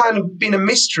it's kind of been a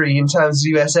mystery in terms of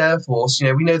the US Air Force.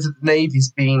 We know that the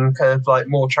Navy's been kind of like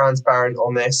more transparent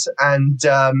on this. And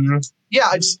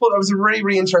I just thought that was a really,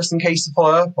 really interesting case to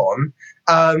follow up on.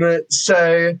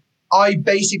 So I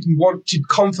basically wanted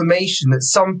confirmation that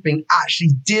something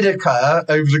actually did occur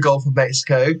over the Gulf of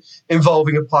Mexico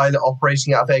involving a pilot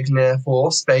operating out of Eglin Air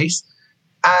Force Base.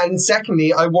 And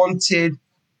secondly, I wanted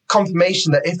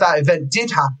confirmation that if that event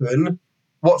did happen,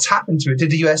 what's happened to it? Did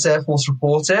the US Air Force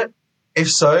report it? If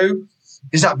so,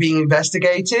 is that being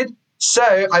investigated?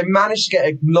 So I managed to get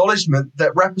acknowledgement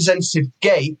that Representative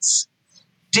Gaetz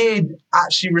did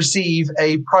actually receive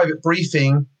a private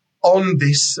briefing on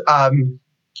this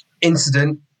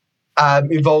incident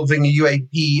involving a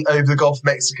UAP over the Gulf of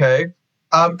Mexico.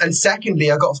 And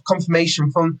secondly, I got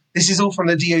confirmation from, this is all from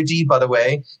the DoD, by the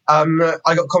way,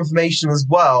 I got confirmation as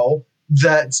well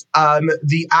that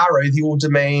the AARO, the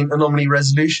All-Domain Anomaly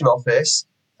Resolution Office,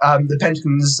 the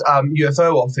Pentagon's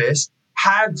UFO office,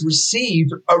 had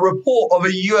received a report of a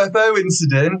UFO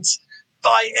incident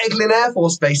by Eglin Air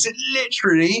Force Base. It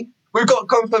literally, we've got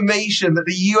confirmation that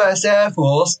the US Air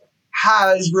Force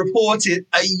has reported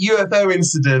a UFO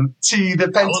incident to the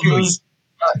Pentagon's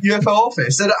UFO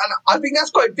office. And I think that's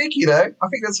quite big, you know. I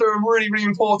think that's a really, really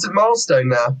important milestone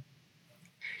now.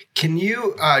 Can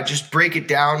you just break it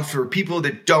down for people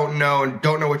that don't know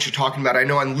what you're talking about? I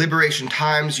know on Liberation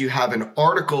Times you have an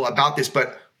article about this,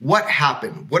 but what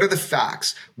happened? What are the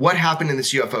facts? What happened in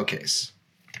this UFO case?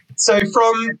 So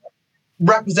from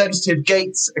Representative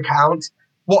Gates' account,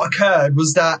 what occurred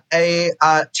was that a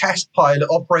test pilot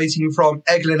operating from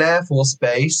Eglin Air Force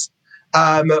Base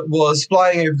was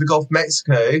flying over the Gulf of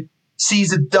Mexico,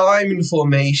 sees a diamond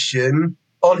formation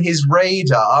on his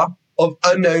radar of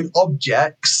unknown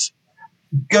objects,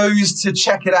 goes to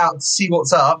check it out to see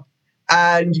what's up,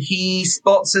 and he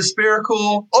spots a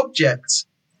spherical object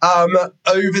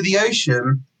over the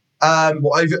ocean,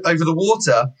 over the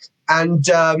water. And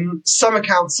some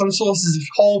sources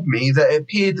have told me that it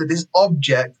appeared that this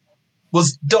object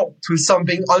was docked with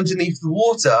something underneath the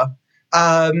water,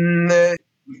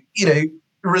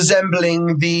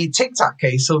 resembling the Tic Tac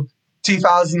case of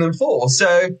 2004.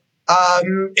 So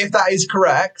if that is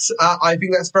correct, I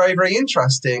think that's very, very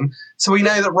interesting. So we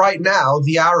know that right now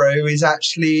the AARO is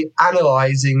actually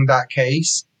analyzing that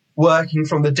case, working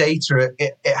from the data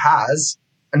it has.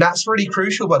 And that's really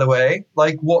crucial, by the way,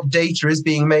 like what data is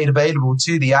being made available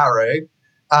to the AARO.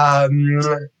 And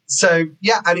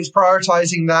it's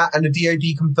prioritizing that. And the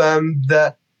DoD confirmed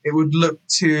that it would look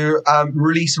to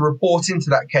release a report into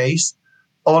that case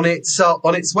on its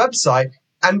website.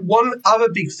 And one other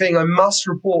big thing I must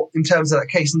report in terms of that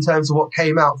case, in terms of what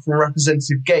came out from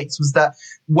Representative Gates, was that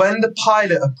when the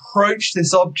pilot approached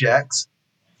this object,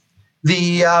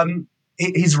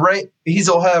 his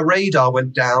or her radar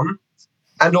went down,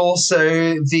 and also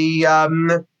the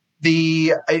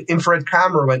infrared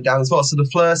camera went down as well. So the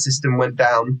FLIR system went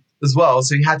down as well.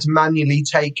 So he had to manually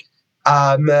take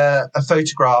a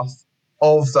photograph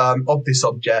of this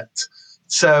object.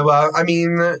 So,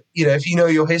 if you know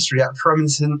your history, that's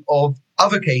reminiscent of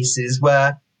other cases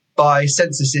whereby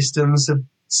sensor systems have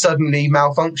suddenly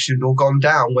malfunctioned or gone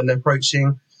down when they're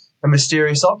approaching a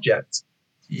mysterious object.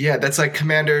 Yeah, that's like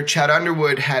Commander Chad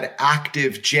Underwood had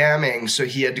active jamming, so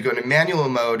he had to go into manual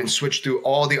mode and switch through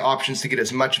all the options to get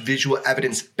as much visual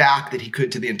evidence back that he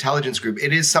could to the intelligence group.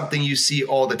 It is something you see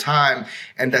all the time,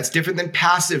 and that's different than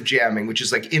passive jamming, which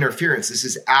is like interference. This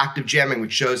is active jamming,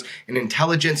 which shows an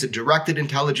intelligence, a directed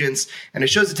intelligence, and it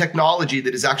shows a technology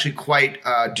that is actually quite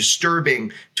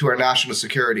disturbing to our national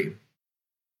security.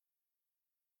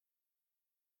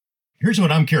 Here's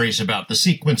what I'm curious about, the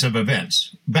sequence of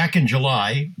events. Back in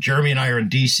July, Jeremy and I are in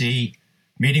D.C.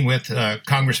 meeting with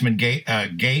Congressman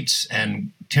Gates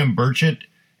and Tim Burchett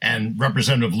and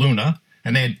Representative Luna,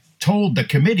 and they had told the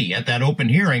committee at that open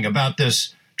hearing about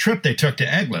this trip they took to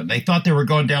Eglin. They thought they were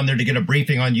going down there to get a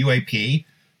briefing on UAP.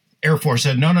 Air Force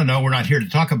said, no, we're not here to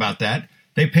talk about that.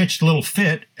 They pitched a little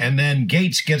fit, and then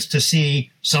Gates gets to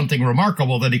see something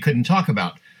remarkable that he couldn't talk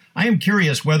about. I am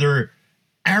curious whether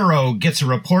AARO gets a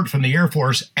report from the Air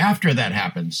Force after that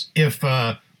happens. If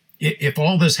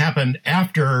all this happened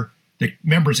after the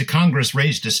members of Congress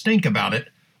raised a stink about it,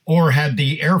 or had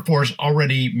the Air Force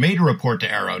already made a report to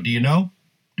AARO? Do you know?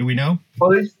 Do we know?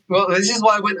 Well, this is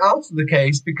why I went after the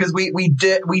case, because we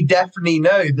definitely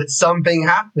know that something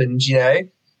happened. You know,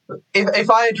 if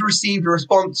I had received a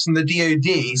response from the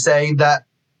DoD saying that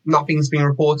nothing's been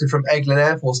reported from Eglin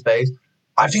Air Force Base,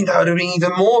 I think that would have been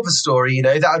even more of a story, you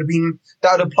know, that would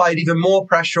have applied even more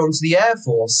pressure onto the Air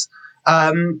Force.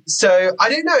 So I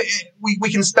don't know,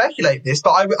 we can speculate this,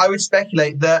 but I would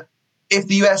speculate that if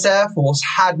the US Air Force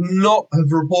had not have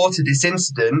reported this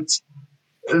incident,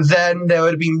 then there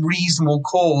would have been reasonable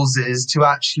causes to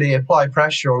actually apply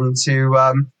pressure onto,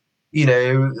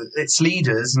 its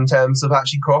leaders in terms of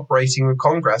actually cooperating with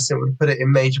Congress, and it would put it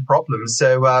in major problems.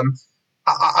 So,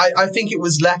 I think it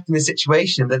was left in a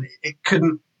situation that it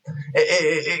couldn't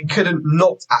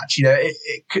not actually,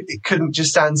 it couldn't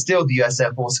just stand still. The US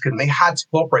Air Force couldn't. They had to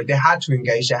cooperate. They had to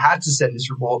engage. They had to send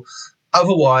this report.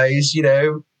 Otherwise,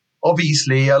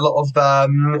 obviously a lot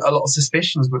of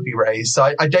suspicions would be raised.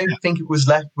 So I don't think it was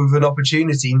left with an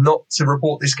opportunity not to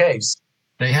report this case.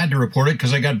 They had to report it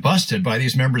because they got busted by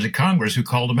these members of Congress who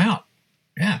called them out.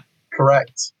 Yeah.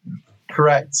 Correct.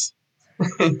 Correct.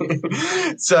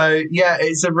 So, yeah,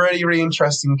 it's a really, really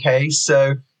interesting case.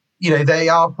 So, they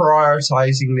are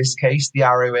prioritizing this case, the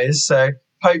Arrow is. So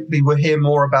hopefully we'll hear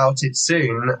more about it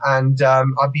soon. And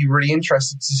I'd be really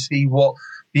interested to see what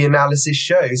the analysis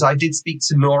shows. I did speak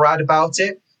to NORAD about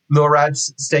it. NORAD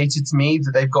stated to me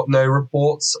that they've got no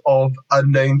reports of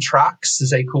unknown tracks, as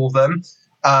they call them,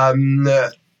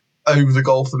 over the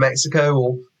Gulf of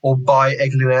Mexico or by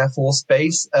Eglin Air Force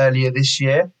Base earlier this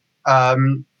year.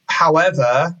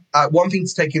 However, one thing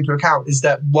to take into account is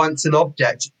that once an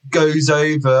object goes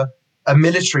over a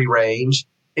military range,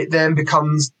 it then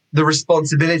becomes the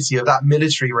responsibility of that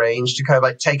military range to kind of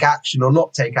like take action or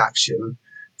not take action.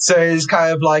 So it's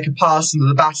kind of like a passing of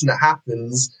the baton that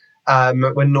happens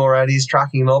when NORAD is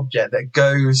tracking an object that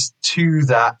goes to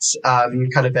that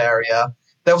kind of area.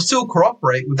 They'll still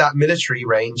cooperate with that military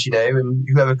range, and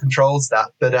whoever controls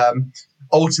that. But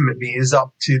ultimately, it's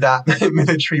up to that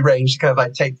military range to kind of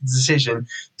like take the decision.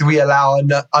 Do we allow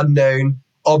an unknown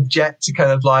object to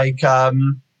kind of like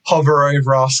hover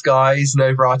over our skies and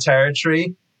over our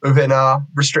territory within our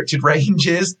restricted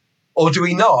ranges, or do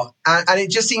we not? And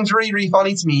it just seems really, really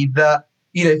funny to me that,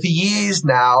 for years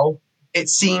now, it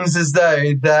seems as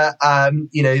though that,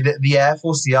 that the Air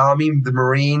Force, the Army, the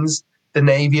Marines, the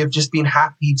Navy have just been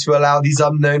happy to allow these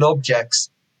unknown objects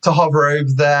to hover over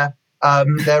their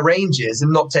ranges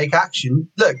and not take action.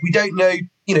 Look, we don't know,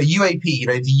 UAP,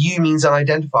 the U means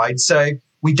unidentified. So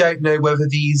we don't know whether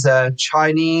these are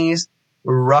Chinese,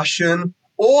 Russian,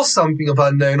 or something of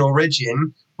unknown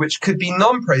origin, which could be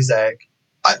non-prosaic.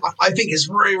 I think it's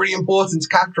really, really important to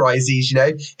categorize these,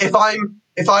 If I'm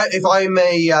a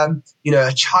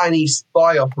Chinese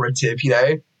spy operative,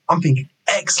 I'm thinking,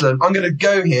 excellent, I'm going to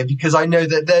go here because I know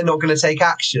that they're not going to take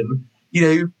action,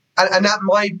 and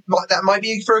that might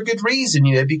be for a good reason,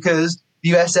 because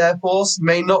the US Air Force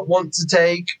may not want to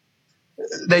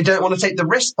they don't want to take the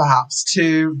risk perhaps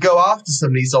to go after some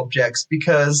of these objects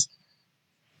because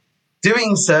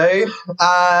doing so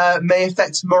may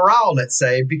affect morale, let's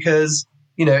say, because,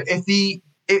 if the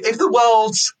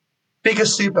world's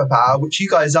biggest superpower, which you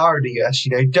guys are in the US,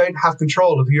 don't have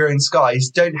control of your own skies,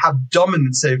 don't have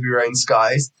dominance over your own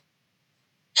skies,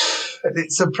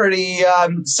 it's a pretty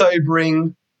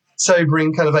sobering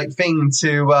kind of like thing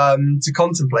to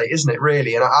contemplate, isn't it,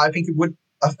 really? And I think it would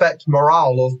affect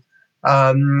morale of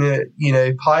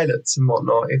pilots and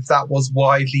whatnot if that was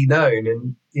widely known.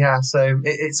 And so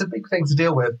it's a big thing to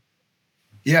deal with.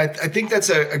 Yeah, I think that's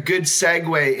a good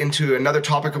segue into another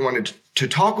topic I wanted to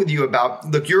talk with you about.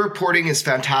 Look, your reporting is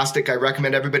fantastic. I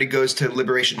recommend everybody goes to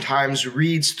Liberation Times,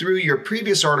 reads through your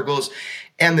previous articles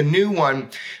and the new one.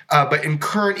 But in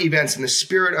current events, in the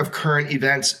spirit of current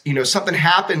events, something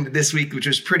happened this week, which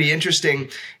was pretty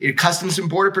interesting. Customs and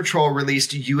Border Patrol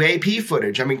released UAP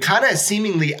footage. I mean, kind of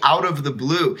seemingly out of the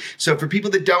blue. So for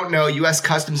people that don't know, U.S.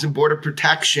 Customs and Border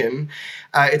Protection,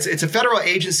 it's a federal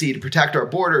agency to protect our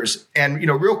borders. And,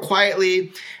 real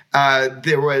quietly,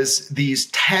 there was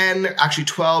these 12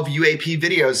 UAP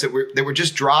videos that were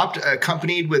just dropped,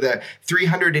 accompanied with a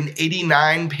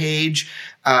 389-page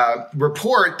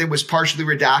report that was partially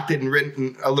redacted and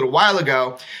written a little while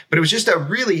ago. But it was just a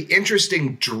really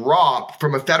interesting drop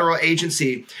from a federal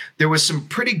agency. There was some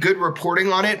pretty good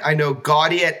reporting on it. I know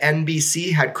Gaudy at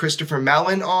NBC had Christopher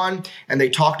Mellon on, and they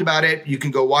talked about it. You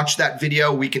can go watch that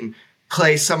video. We can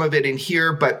play some of it in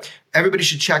here, but everybody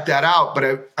should check that out.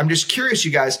 But I'm just curious,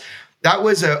 you guys. That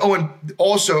was and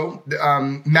also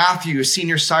Matthew, a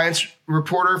senior science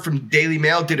reporter from Daily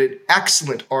Mail, did an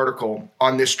excellent article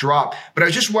on this drop. But I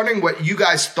was just wondering what you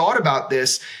guys thought about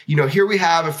this. Here we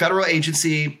have a federal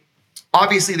agency.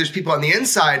 Obviously, there's people on the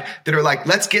inside that are like,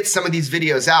 let's get some of these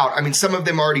videos out. I mean, some of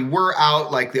them already were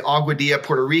out, like the Aguadilla,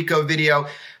 Puerto Rico video.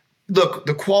 Look,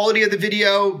 the quality of the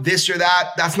video, this or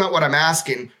that, that's not what I'm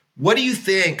asking. What do you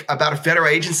think about a federal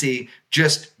agency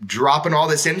just dropping all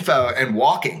this info and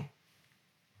walking?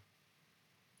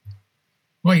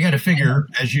 Well, you got to figure,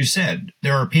 as you said,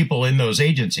 there are people in those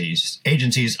agencies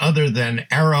other than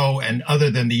Arrow and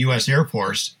other than the U.S. Air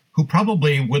Force, who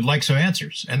probably would like some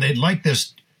answers. And they'd like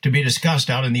this to be discussed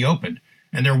out in the open.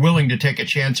 And they're willing to take a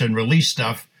chance and release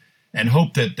stuff and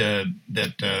hope that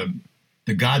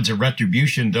the gods of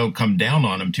retribution don't come down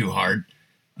on them too hard.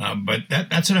 But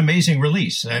that's an amazing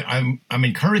release. I'm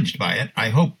encouraged by it. I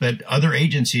hope that other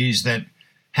agencies that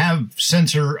have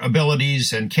sensor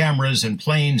abilities and cameras and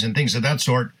planes and things of that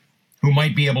sort who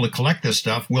might be able to collect this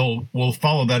stuff will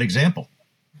follow that example.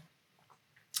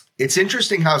 It's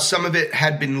interesting how some of it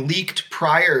had been leaked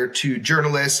prior to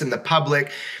journalists and the public.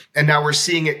 And now we're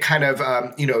seeing it kind of,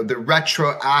 the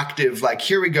retroactive, like,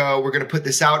 here we go, we're going to put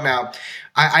this out now.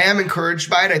 I am encouraged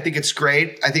by it. I think it's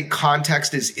great. I think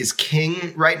context is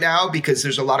king right now because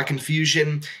there's a lot of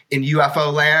confusion in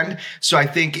UFO land. So I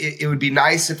think it would be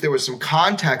nice if there was some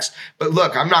context. But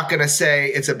look, I'm not going to say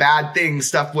it's a bad thing.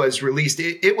 Stuff was released.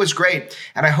 It was great.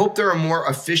 And I hope there are more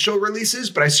official releases,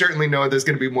 but I certainly know there's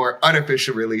going to be more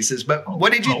unofficial releases. But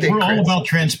what did you think, We're Chris? all about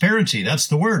transparency. That's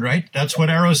the word, right? That's what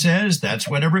Arrow says. That's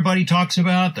what everybody talks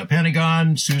about. The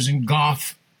Pentagon, Susan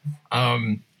Goff.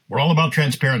 We're all about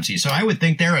transparency. So I would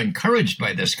think they're encouraged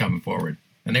by this coming forward,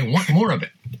 and they want more of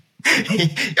it.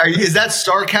 Is that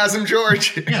sarcasm,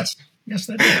 George? Yes. Yes,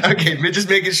 that is. Okay, just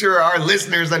making sure our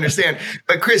listeners understand.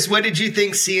 But Chris, what did you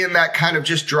think seeing that kind of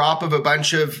just drop of a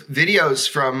bunch of videos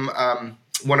from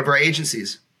one of our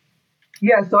agencies?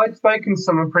 Yeah, so I'd spoken to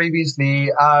someone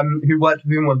previously who worked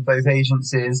within one of those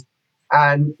agencies,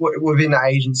 and within that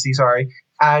agency, sorry.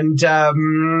 And,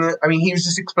 he was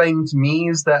just explaining to me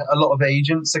is that a lot of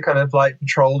agents are kind of like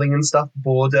patrolling and stuff, the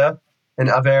border and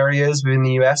other areas within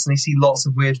the US, and they see lots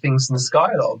of weird things in the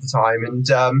sky a lot of the time. And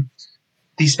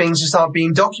these things just aren't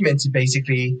being documented,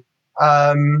 basically.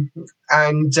 There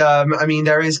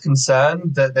is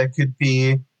concern that there could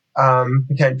be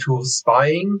potential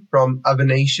spying from other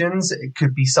nations. It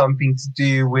could be something to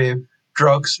do with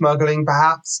drug smuggling,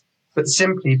 perhaps. But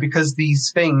simply because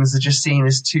these things are just seen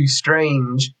as too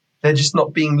strange, they're just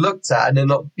not being looked at, and they're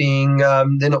not being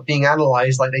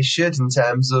analysed like they should in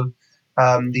terms of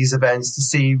these events to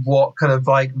see what kind of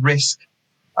like risk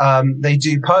they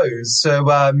do pose. So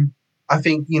I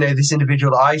think this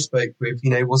individual that I spoke with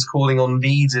was calling on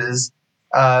leaders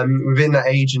within that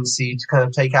agency to kind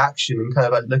of take action and kind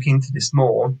of like look into this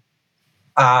more.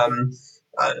 I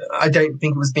don't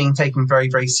think it was being taken very,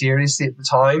 very seriously at the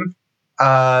time.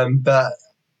 But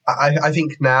I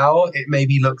think now it may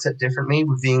be looked at differently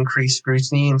with the increased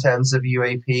scrutiny in terms of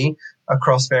UAP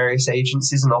across various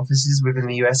agencies and offices within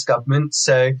the US government.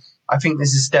 So I think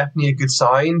this is definitely a good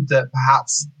sign that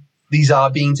perhaps these are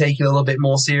being taken a little bit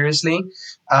more seriously.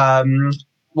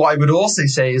 What I would also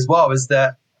say as well is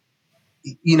that,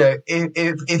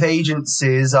 if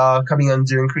agencies are coming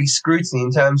under increased scrutiny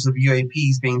in terms of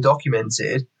UAPs being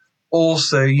documented,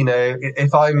 also,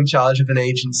 if I'm in charge of an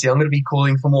agency, I'm going to be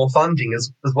calling for more funding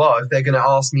as well. If they're going to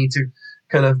ask me to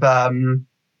kind of,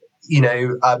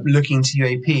 look into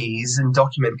UAPs and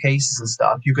document cases and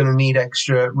stuff, you're going to need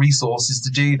extra resources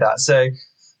to do that. So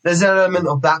there's an element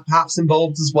of that perhaps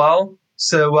involved as well.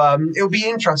 So it'll be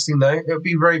interesting, though. It'll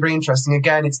be very, very interesting.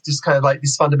 Again, it's just kind of like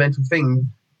this fundamental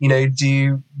thing. Does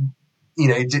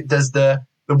the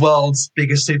world's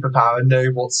biggest superpower know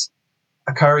what's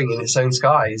occurring in its own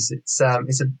skies? It's a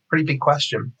pretty big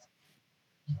question.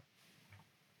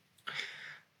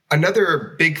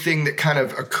 Another big thing that kind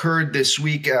of occurred this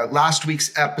week, last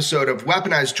week's episode of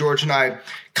Weaponized, George and I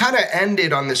kind of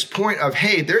ended on this point of,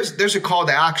 hey, there's a call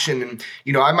to action. And,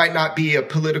 I might not be a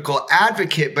political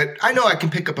advocate, but I know I can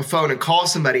pick up a phone and call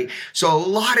somebody. So a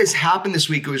lot has happened this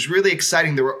week. It was really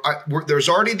exciting. There's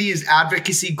already these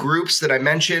advocacy groups that I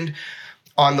mentioned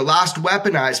on the last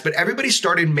Weaponized, but everybody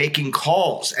started making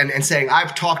calls and saying,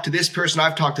 I've talked to this person,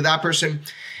 I've talked to that person.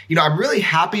 I'm really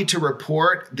happy to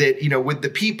report that, with the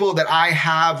people that I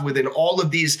have within all of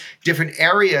these different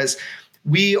areas,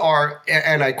 we are,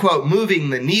 and I quote,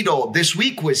 moving the needle. This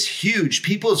week was huge.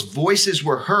 People's voices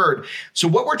were heard. So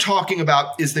what we're talking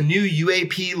about is the new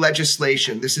UAP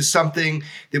legislation. This is something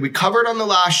that we covered on the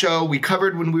last show. We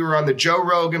covered when we were on the Joe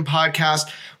Rogan podcast.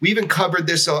 We even covered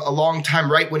this a long time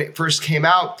right when it first came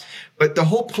out. But the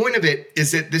whole point of it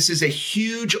is that this is a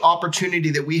huge opportunity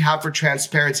that we have for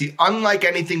transparency, unlike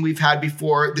anything we've had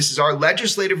before. This is our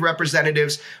legislative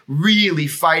representatives really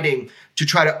fighting to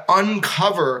try to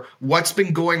uncover what's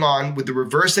been going on with the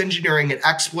reverse engineering and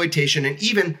exploitation and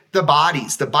even the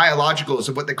bodies, the biologicals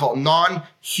of what they call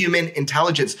non-human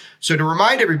intelligence. So to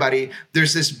remind everybody,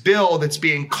 there's this bill that's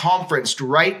being conferenced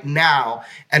right now,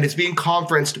 and it's being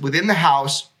conferenced within the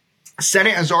House.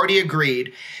 Senate has already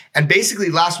agreed. And basically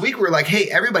last week, we were like, hey,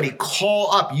 everybody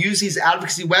call up, use these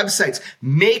advocacy websites,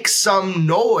 make some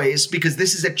noise because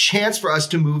this is a chance for us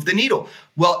to move the needle.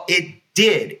 Well, it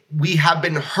did. We have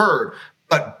been heard,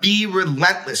 but be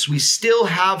relentless. We still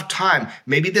have time.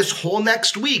 Maybe this whole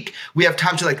next week, we have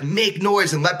time to make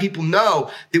noise and let people know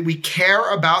that we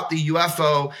care about the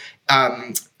UFO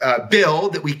bill,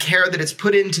 that we care that it's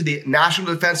put into the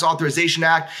National Defense Authorization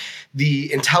Act,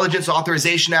 the Intelligence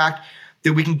Authorization Act.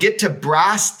 that we can get to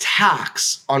brass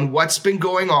tacks on what's been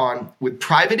going on with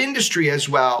private industry as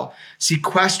well,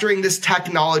 sequestering this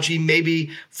technology maybe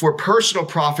for personal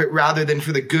profit rather than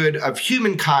for the good of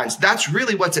humankind. That's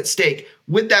really what's at stake.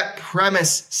 With that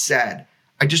premise said,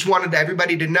 I just wanted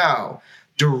everybody to know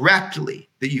directly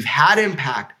that you've had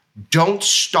impact. Don't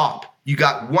stop. You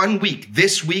got 1 week,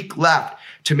 this week left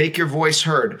to make your voice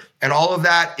heard. And all of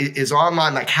that is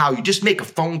online. Like how? You just make a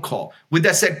phone call. With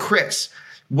that said, Chris,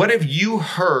 what have you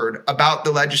heard about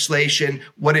the legislation?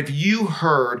 What have you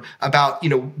heard about,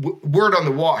 word on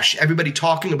the wash, everybody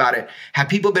talking about it? Have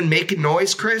people been making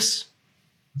noise, Chris?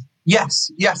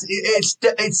 Yes.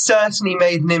 It's certainly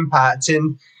made an impact.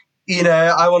 And,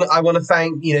 I want to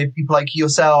thank, people like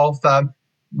yourself,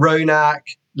 Ronak,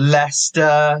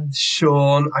 Lester,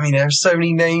 Sean. I mean, there are so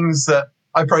many names that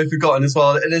I've probably forgotten as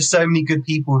well. There's so many good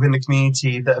people within the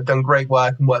community that have done great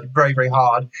work and worked very, very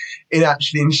hard in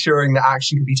actually ensuring that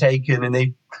action could be taken. And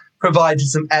they provided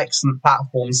some excellent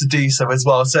platforms to do so as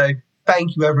well. So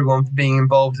thank you everyone for being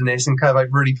involved in this and kind of like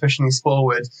really pushing this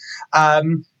forward.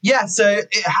 So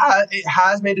it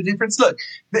has made a difference. Look,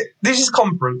 this is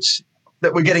conference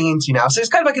that we're getting into now. So it's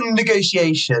kind of like a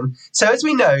negotiation. So as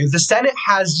we know, the Senate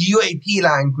has UAP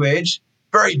language,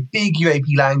 very big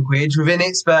UAP language within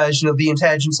its version of the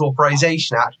Intelligence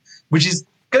Authorization Act, which is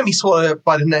going to be swallowed up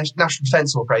by the National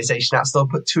Defense Authorization Act. So they'll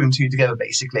put two and two together,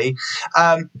 basically.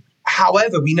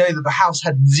 However, we know that the House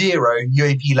had zero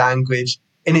UAP language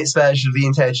in its version of the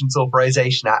Intelligence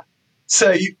Authorization Act.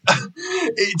 So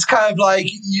it's kind of like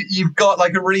you've got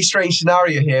like a really strange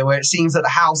scenario here where it seems that the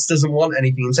House doesn't want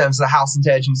anything in terms of the House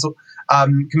Intelligence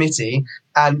Committee,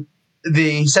 and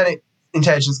the Senate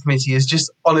Intelligence Committee is just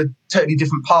on a totally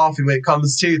different path when it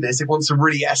comes to this. It wants to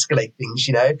really escalate things,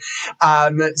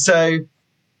 So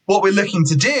what we're looking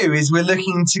to do is we're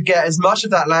looking to get as much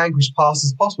of that language passed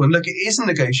as possible. And look, it is a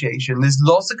negotiation. There's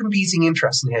lots of competing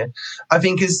interests in here. I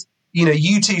think as,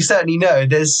 you two certainly know,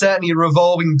 there's certainly a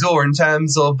revolving door in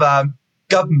terms of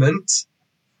government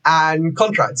and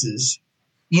contractors.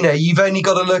 You've only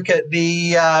got to look at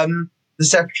the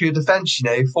Secretary of Defense,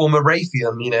 former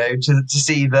Raytheon, to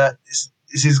see that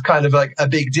this is kind of like a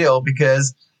big deal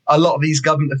because a lot of these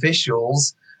government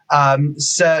officials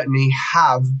certainly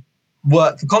have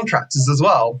worked for contractors as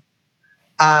well.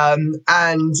 And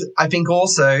I think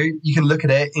also you can look at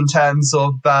it in terms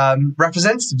of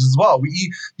representatives as well.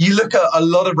 You look at a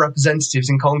lot of representatives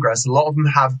in Congress. A lot of them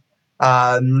have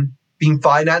been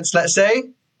financed, let's say,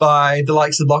 by the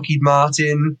likes of Lockheed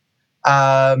Martin,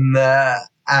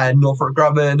 and Northrop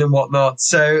Grumman and whatnot.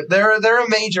 So there are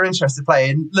major interests at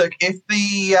play. And look, if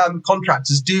the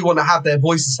contractors do want to have their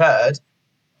voices heard,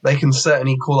 they can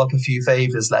certainly call up a few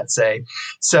favors, let's say.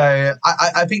 So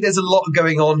I think there's a lot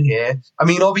going on here. I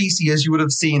mean, obviously, as you would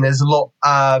have seen, there's a lot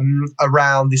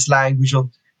around this language of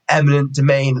eminent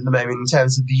domain at the moment in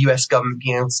terms of the US government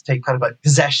being able to take kind of like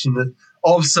possession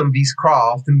of some of these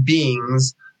craft and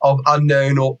beings of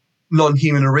unknown or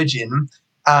non-human origin.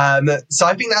 So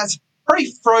I think that's pretty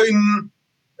thrown.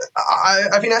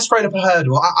 I think that's thrown up a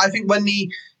hurdle. I think when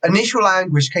the initial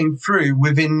language came through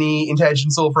within the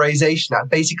Intelligence Authorization Act,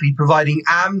 basically providing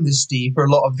amnesty for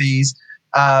a lot of these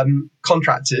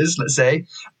contractors, let's say,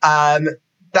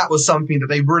 that was something that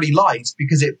they really liked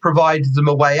because it provided them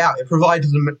a way out. It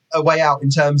provided them a way out in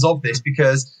terms of this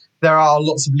because there are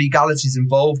lots of legalities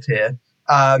involved here.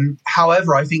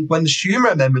 However, I think when the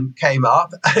Schumer Amendment came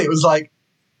up, it was like,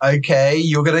 okay,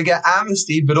 you're going to get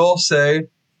amnesty, but also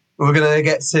we're going to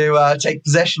get to take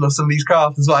possession of some of these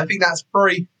craft as well. I think that's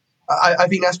probably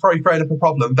thrown up a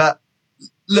problem. But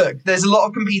look, there's a lot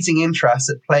of competing interests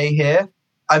at play here.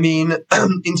 I mean,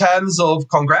 in terms of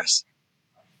Congress,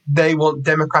 they want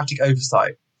democratic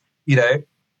oversight.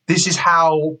 This is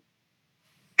how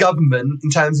government, in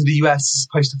terms of the US, is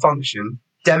supposed to function.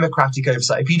 Democratic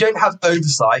oversight. If you don't have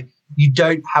oversight, you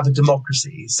don't have a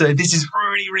democracy. So this is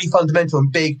really, really fundamental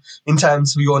and big in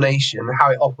terms of your nation and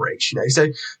how it operates, So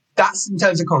that's in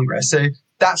terms of Congress. So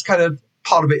that's kind of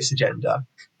part of its agenda.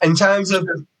 In terms of,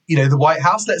 the White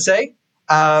House, let's say,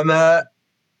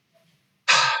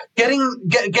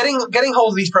 getting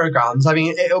hold of these programs, I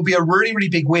mean, it'll be a really, really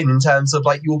big win in terms of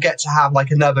like, you'll get to have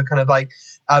like another kind of like,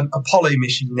 Apollo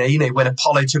mission, when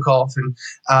Apollo took off and,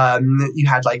 you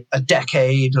had like a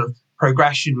decade of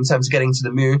progression in terms of getting to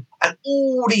the moon, and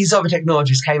all these other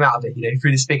technologies came out of it,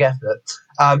 through this big effort.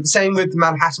 Same with the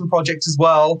Manhattan Project as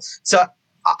well. So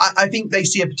I think they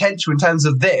see a potential in terms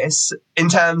of this, in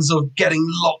terms of getting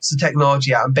lots of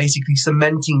technology out and basically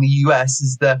cementing the US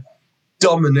as the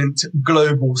dominant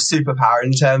global superpower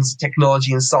in terms of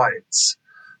technology and science.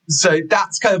 So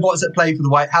that's kind of what's at play for the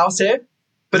White House here.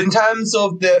 But in terms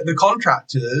of the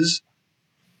contractors,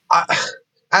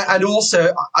 And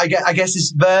also, I guess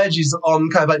this verges on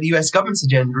kind of like the US government's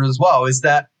agenda as well, is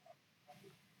that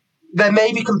there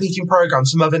may be competing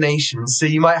programs from other nations. So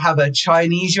you might have a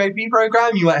Chinese UAP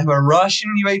program, you might have a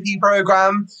Russian UAP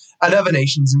program, and other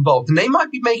nations involved. And they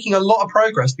might be making a lot of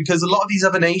progress because a lot of these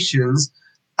other nations,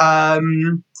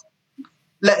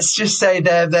 let's just say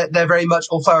they're very much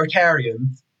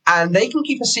authoritarian. And they can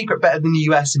keep a secret better than the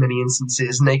US in many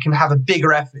instances, and they can have a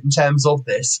bigger effort in terms of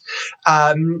this,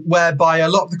 whereby a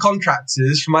lot of the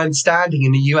contractors, from my understanding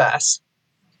in the US,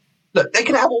 look, they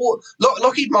can have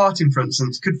Lockheed Martin, for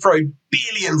instance, could throw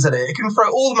billions at it. It can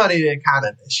throw all the money they can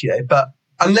at this, but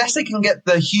unless they can get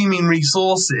the human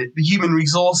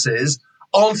resources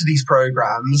onto these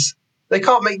programs, they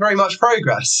can't make very much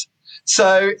progress.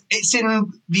 So it's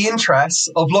in the interests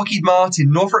of Lockheed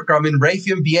Martin, Northrop Grumman,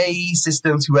 Raytheon, BAE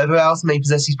Systems, whoever else may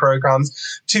possess these programs,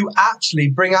 to actually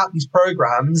bring out these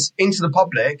programs into the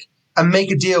public and make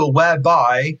a deal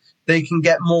whereby they can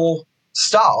get more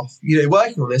staff,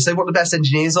 working on this. They want the best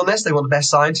engineers on this. They want the best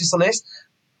scientists on this.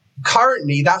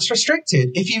 Currently, that's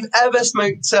restricted. If you've ever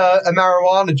smoked a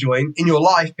marijuana joint in your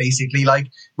life, basically,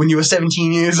 like when you were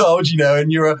 17 years old,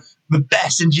 and you're the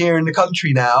best engineer in the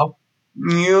country now,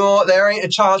 there ain't a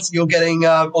chance that you're getting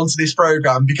onto this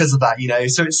program because of that,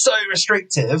 So it's so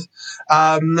restrictive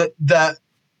that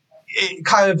it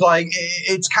kind of like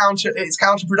it's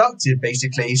counterproductive,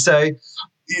 basically. So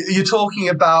you're talking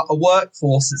about a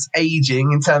workforce that's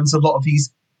aging in terms of a lot of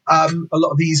these.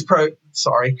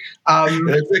 Sorry.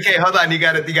 It's okay. Hold on. You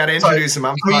got to introduce him.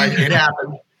 I'm sorry. It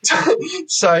happened.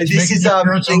 So this is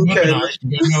Lincoln. You know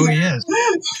who he is.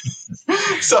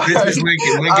 Sorry. This is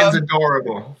Lincoln. Lincoln's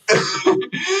adorable.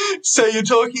 So you're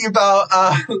talking about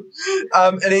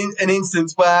an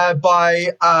instance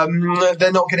whereby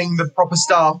they're not getting the proper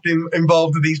staff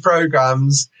involved with these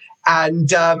programs,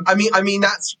 and I mean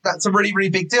that's a really, really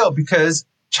big deal, because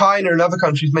China and other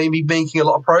countries may be making a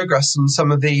lot of progress on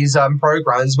some of these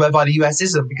programs, whereby the US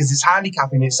isn't, because it's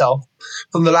handicapping itself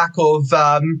from the lack of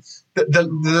the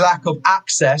lack of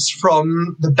access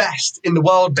from the best in the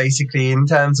world, basically, in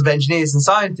terms of engineers and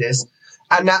scientists.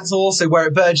 And that's also where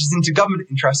it verges into government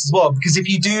interest as well, because if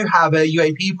you do have a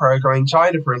UAP program in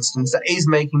China, for instance, that is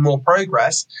making more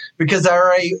progress because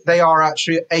they are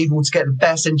actually able to get the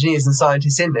best engineers and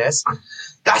scientists in this,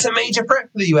 that's a major threat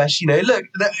for the US. Look,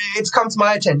 it's come to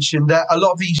my attention that a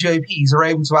lot of these UAPs are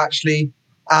able to actually,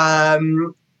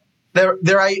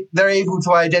 they're able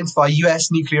to identify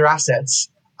US nuclear assets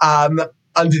under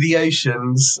the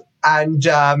oceans, and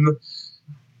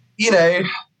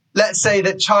let's say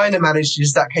that China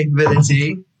manages that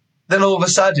capability, then all of a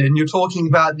sudden you're talking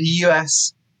about the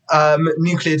US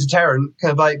nuclear deterrent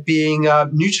kind of like being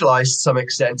neutralized to some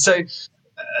extent. So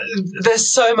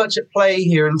there's so much at play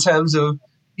here in terms of,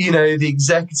 the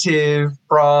executive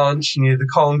branch, the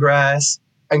Congress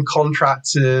and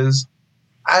contractors.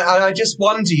 And I just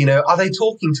wonder, are they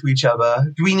talking to each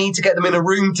other? Do we need to get them in a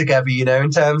room together,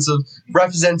 in terms of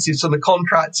representatives from the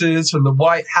contractors, from the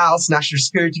White House, National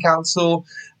Security Council,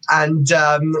 and,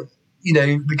 the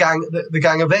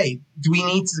Gang of Eight? Do we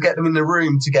need to get them in the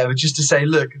room together just to say,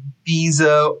 look,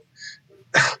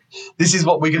 this is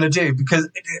what we're going to do, because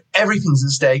everything's at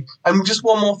stake. And just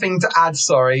one more thing to add,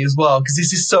 as well, because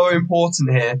this is so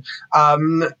important here.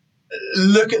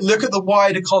 Look at the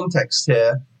wider context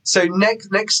here. So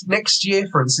next year,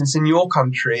 for instance, in your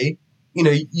country,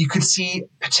 you could see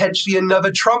potentially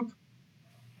another Trump,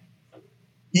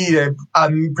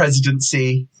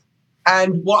 presidency.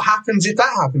 And what happens if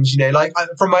that happens?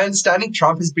 From my understanding,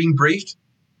 Trump is being briefed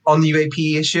on the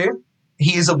UAP issue.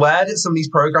 He is aware that some of these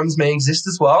programs may exist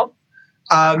as well.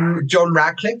 John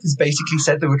Radcliffe has basically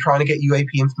said they were trying to get UAP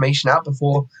information out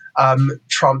before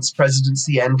Trump's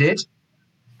presidency ended.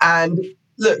 And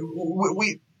look,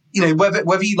 we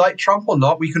whether you like Trump or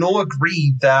not, we can all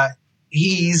agree that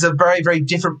he's a very, very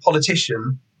different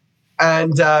politician,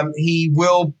 and he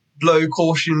will blow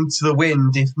caution to the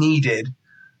wind if needed.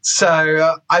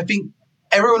 So I think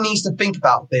everyone needs to think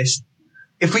about this.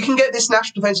 If we can get this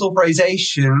National Defense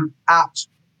Authorization Act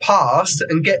passed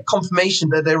and get confirmation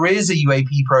that there is a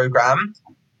UAP program,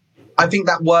 I think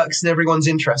that works in everyone's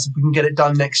interest if we can get it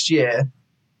done next year.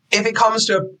 If it comes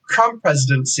to a Trump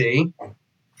presidency,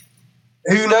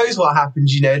 who knows what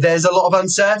happens? There's a lot of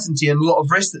uncertainty and a lot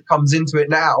of risk that comes into it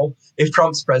now if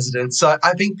Trump's president. So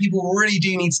I think people really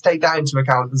do need to take that into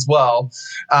account as well.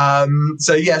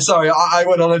 Sorry, I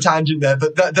went on a tangent there,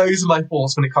 but those are my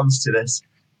thoughts when it comes to this.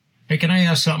 Hey, can I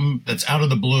ask something that's out of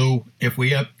the blue? If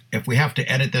we have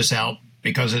to edit this out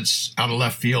because it's out of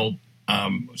left field,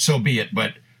 so be it.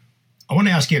 But I want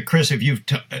to ask you, Chris, if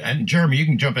and Jeremy, you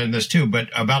can jump in this too, but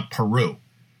about Peru.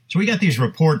 So we got these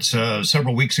reports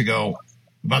several weeks ago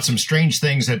about some strange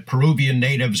things that Peruvian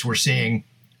natives were seeing,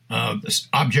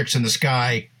 objects in the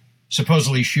sky,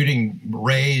 supposedly shooting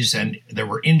rays, and there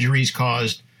were injuries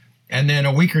caused. And then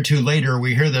a week or two later,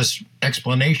 we hear this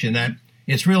explanation that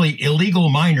it's really illegal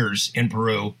miners in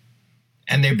Peru,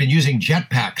 and they've been using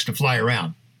jetpacks to fly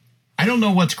around. I don't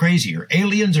know what's crazier,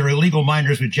 aliens or illegal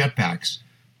miners with jetpacks.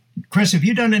 Chris, have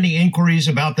you done any inquiries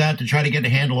about that to try to get a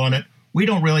handle on it? We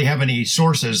don't really have any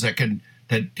sources that could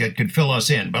fill us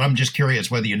in, but I'm just curious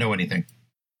whether you know anything.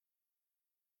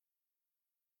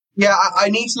 Yeah, I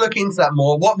need to look into that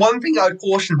more. One thing I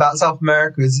caution about South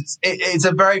America is it's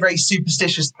a very, very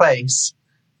superstitious place.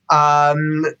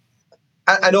 And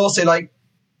also, like,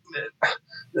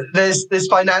 there's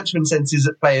financial incentives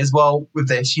at play as well with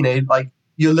this. You know, like,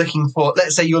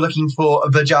 let's say you're looking for a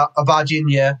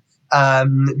Virginia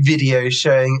video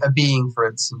showing a being, for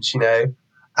instance, you know.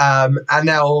 And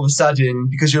now all of a sudden,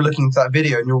 because you're looking for that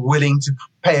video and you're willing to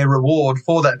pay a reward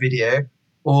for that video,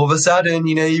 all of a sudden,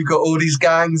 you know, you've got all these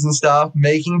gangs and stuff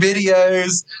making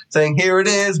videos saying, here it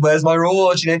is, where's my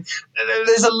reward? You know,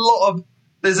 there's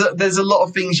a lot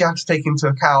of things you have to take into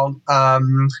account,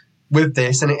 with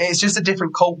this. And it's just a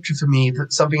different culture for me.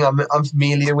 That's something I'm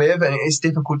familiar with, and it's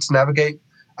difficult to navigate,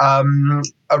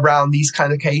 around these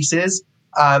kind of cases.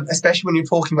 Especially when you're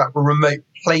talking about remote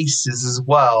places as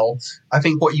well. I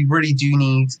think what you really do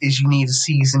need is a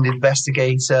seasoned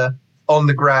investigator on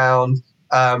the ground,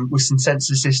 with some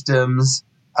sensor systems,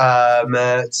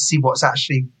 to see what's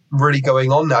actually really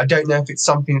going on there. I don't know if it's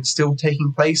something that's still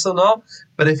taking place or not,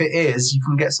 but if it is, you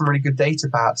can get some really good data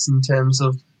perhaps in terms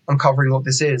of uncovering what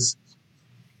this is.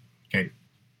 Okay.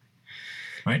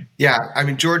 Right. Yeah, I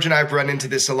mean, George and I have run into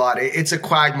this a lot. It's a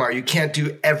quagmire. You can't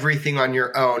do everything on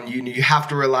your own. You have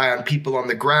to rely on people on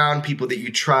the ground, people that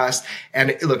you trust.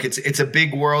 And look, it's a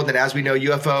big world. And as we know,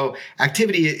 UFO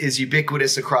activity is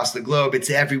ubiquitous across the globe.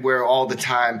 It's everywhere all the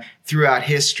time throughout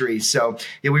history. So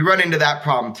yeah, we run into that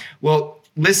problem. Well,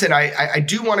 listen, I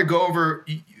do want to go over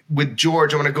with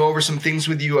George. I want to go over some things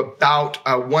with you about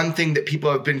one thing that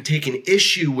people have been taking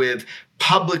issue with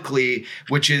publicly,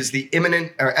 which is the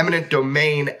eminent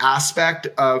domain aspect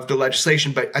of the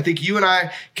legislation. But I think you and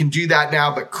I can do that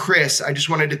now. But Chris, I just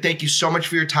wanted to thank you so much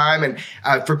for your time.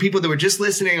 And for people that were just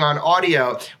listening on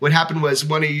audio, what happened was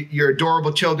one of your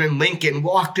adorable children, Lincoln,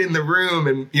 walked in the room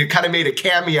and you kind of made a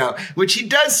cameo, which he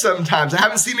does sometimes. I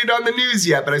haven't seen it on the news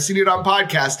yet, but I've seen it on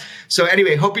podcasts. So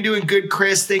anyway, hope you're doing good,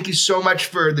 Chris. Thank you so much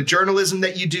for the journalism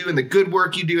that you do and the good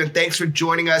work you do. And thanks for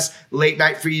joining us late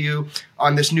night for you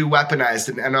on this new Weaponized,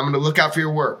 and I'm going to look out for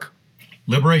your work.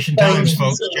 Liberation Times,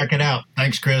 folks. Check it out.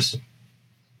 Thanks, Chris.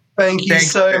 Thank you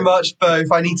so much,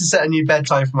 both. I need to set a new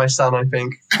bedtime for my son, I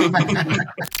think.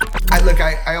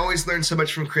 I always learn so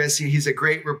much from Chris. He's a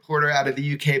great reporter out of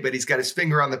the UK, but he's got his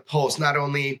finger on the pulse, not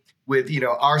only with,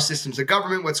 our systems of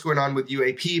government, what's going on with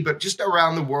UAP, but just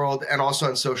around the world and also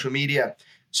on social media.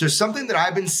 So something that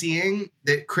I've been seeing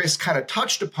that Chris kind of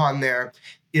touched upon there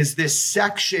is this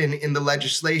section in the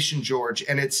legislation, George.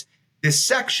 And it's this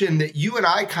section that you and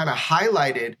I kind of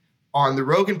highlighted on the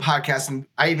Rogan podcast. And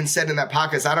I even said in that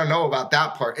podcast, I don't know about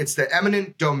that part. It's the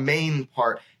eminent domain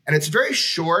part. And it's very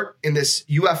short in this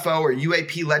UFO or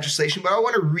UAP legislation, but I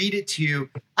want to read it to you.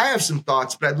 I have some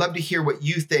thoughts, but I'd love to hear what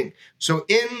you think. So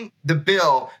in the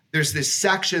bill, there's this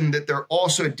section that they're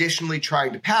also additionally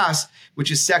trying to pass,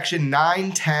 which is section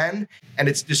 910, and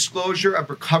it's disclosure of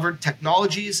recovered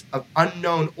technologies of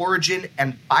unknown origin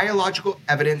and biological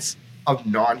evidence of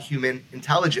non-human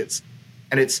intelligence.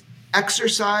 And it's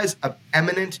exercise of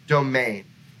eminent domain.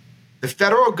 The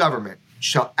federal government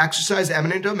shall exercise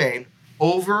eminent domain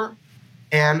over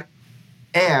and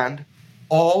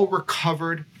all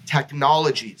recovered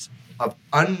technologies of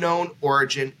unknown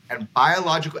origin and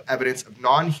biological evidence of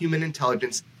non-human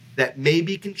intelligence that may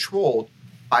be controlled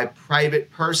by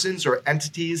private persons or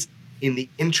entities in the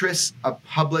interests of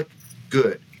public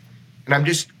good. And I'm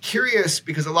just curious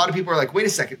because a lot of people are like, wait a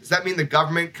second, does that mean the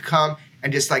government could come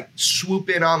and just like swoop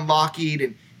in on Lockheed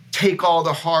and take all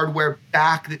the hardware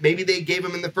back that maybe they gave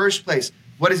them in the first place?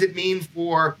 What does it mean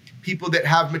for people that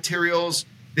have materials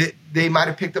that they might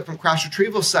have picked up from crash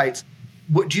retrieval sites?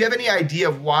 Do you have any idea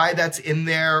of why that's in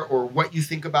there or what you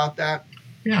think about that?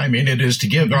 Yeah, I mean, it is to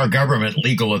give our government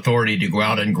legal authority to go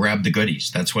out and grab the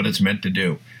goodies. That's what it's meant to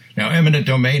do. Now, eminent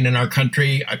domain in our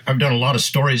country, I've done a lot of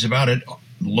stories about it.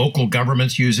 Local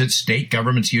governments use it. State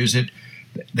governments use it.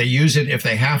 They use it if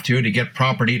they have to get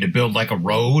property to build like a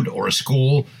road or a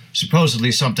school,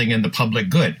 supposedly something in the public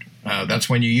good. That's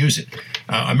when you use it.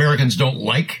 Americans don't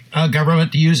like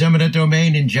government to use eminent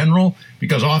domain in general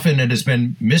because often it has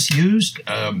been misused.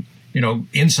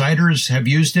 insiders have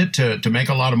used it to make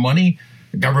a lot of money.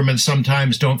 Governments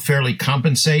sometimes don't fairly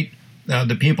compensate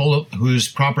the people whose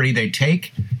property they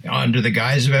take under the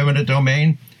guise of eminent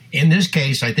domain. In this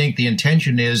case, I think the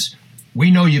intention is, we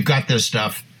know you've got this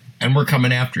stuff and we're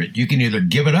coming after it. You can either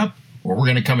give it up or we're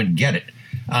going to come and get it.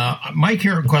 My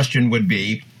current question would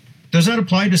be, does that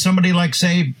apply to somebody like,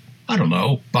 say, I don't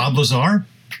know, Bob Lazar?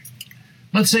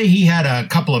 Let's say he had a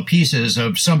couple of pieces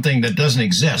of something that doesn't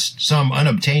exist, some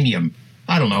unobtainium.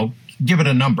 I don't know, give it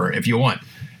a number if you want.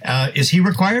 Is he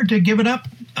required to give it up?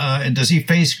 And does he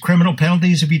face criminal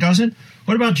penalties if he doesn't?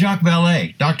 What about Jacques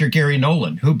Vallée, Dr. Gary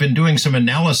Nolan, who've been doing some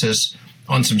analysis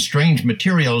on some strange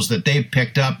materials that they've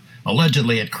picked up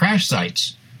allegedly at crash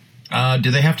sites? Do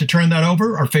they have to turn that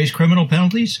over or face criminal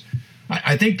penalties?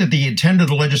 I think that the intent of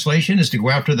the legislation is to go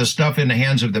after the stuff in the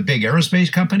hands of the big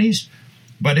aerospace companies,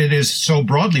 but it is so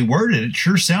broadly worded, it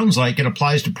sure sounds like it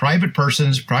applies to private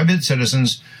persons, private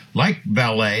citizens like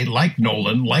Vallée, like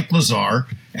Nolan, like Lazar,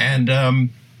 and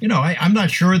I'm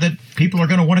not sure that people are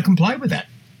going to want to comply with that.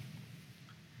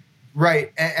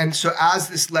 Right. And so as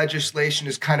this legislation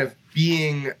is kind of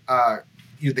being,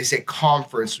 they say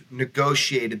conference,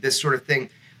 negotiated, this sort of thing,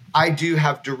 I do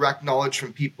have direct knowledge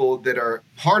from people that are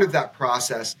part of that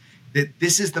process that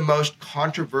this is the most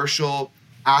controversial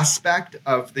aspect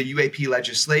of the UAP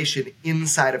legislation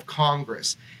inside of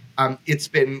Congress. It's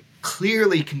been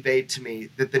clearly conveyed to me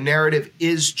that the narrative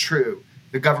is true.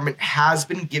 The government has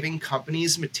been giving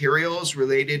companies materials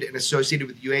related and associated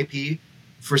with UAP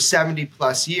for 70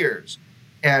 plus years.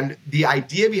 And the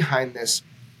idea behind this,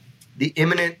 the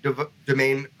eminent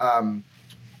domain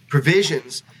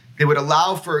provisions, they would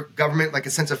allow for government like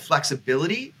a sense of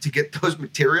flexibility to get those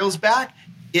materials back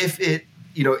if it,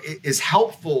 is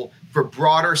helpful for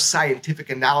broader scientific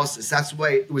analysis. That's the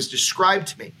way it was described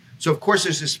to me. So of course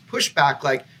there's this pushback,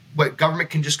 like what government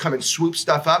can just come and swoop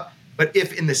stuff up. But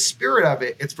if in the spirit of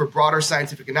it, it's for broader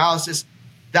scientific analysis,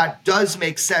 that does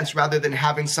make sense rather than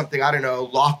having something, I don't know,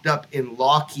 locked up in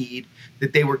Lockheed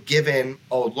that they were given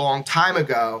a long time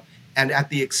ago. And at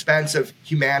the expense of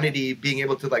humanity being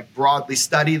able to like broadly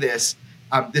study this,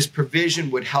 this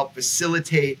provision would help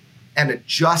facilitate and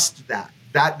adjust that.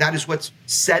 That is what's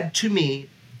said to me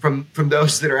from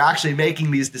those that are actually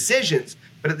making these decisions.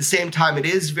 But at the same time, it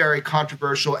is very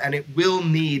controversial and it will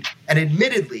need, and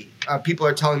admittedly, people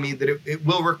are telling me that it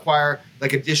will require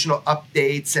like additional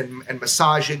updates and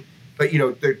massaging. But,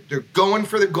 they're going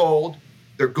for the gold.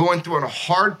 They're going through on a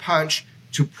hard punch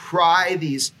to pry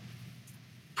these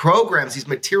programs, these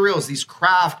materials, these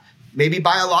craft, maybe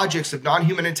biologics of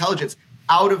non-human intelligence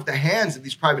out of the hands of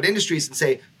these private industries and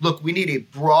say, look, we need a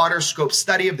broader scope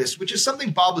study of this, which is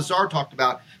something Bob Lazar talked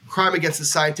about, crime against the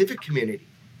scientific community.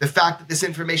 The fact that this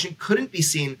information couldn't be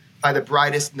seen by the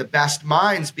brightest and the best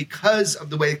minds because of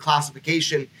the way the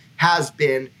classification has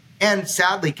been and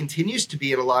sadly continues to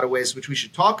be in a lot of ways, which we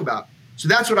should talk about. So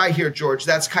that's what I hear, George.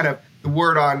 That's kind of the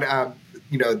word on,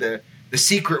 the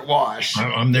secret wash.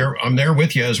 I'm there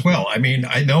with you as well. I mean,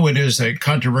 I know it is a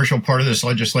controversial part of this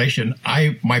legislation.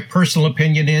 My personal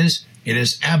opinion is it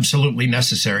is absolutely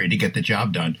necessary to get the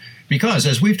job done because,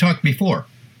 as we've talked before,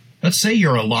 let's say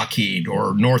you're a Lockheed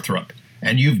or Northrop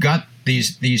and you've got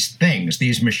these things,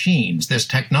 these machines, this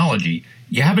technology.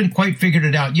 You haven't quite figured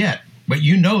it out yet, but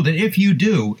you know that if you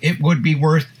do, it would be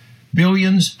worth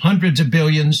billions, hundreds of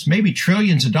billions, maybe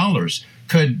trillions of dollars.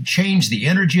 Could change the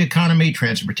energy economy,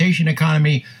 transportation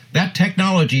economy. That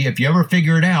technology, if you ever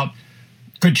figure it out,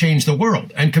 could change the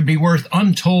world and could be worth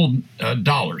untold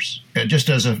dollars, just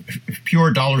as a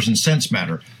pure dollars and cents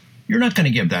matter. You're not going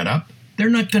to give that up. They're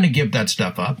not going to give that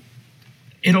stuff up.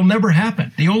 It'll never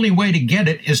happen. The only way to get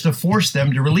it is to force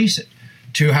them to release it,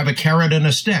 to have a carrot and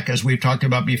a stick, as we've talked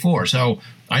about before. So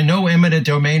I know eminent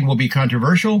domain will be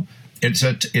controversial. It's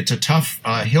a tough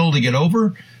hill to get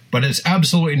over. But it's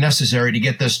absolutely necessary to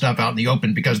get this stuff out in the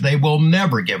open because they will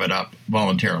never give it up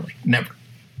voluntarily. Never.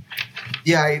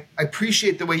 Yeah, I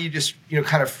appreciate the way you just,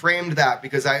 kind of framed that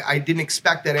because I didn't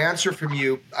expect that answer from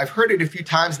you. I've heard it a few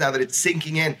times now that it's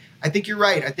sinking in. I think you're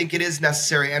right. I think it is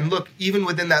necessary. And look, even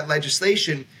within that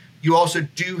legislation, you also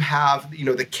do have,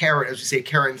 the carrot, as we say,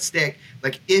 carrot and stick.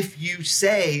 Like if you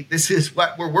say this is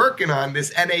what we're working on,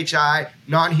 this NHI,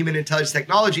 non-human intelligence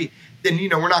technology, then,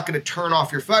 we're not going to turn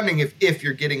off your funding if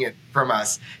you're getting it from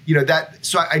us.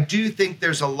 So I do think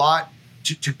there's a lot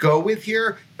to go with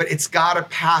here, but it's got to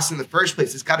pass in the first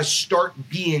place. It's got to start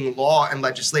being law and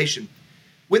legislation.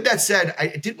 With that said, I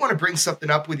did want to bring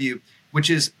something up with you, which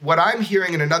is what I'm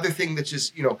hearing and another thing that's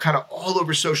just, kind of all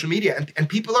over social media. And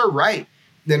people are right.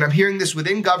 Then I'm hearing this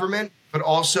within government, but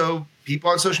also people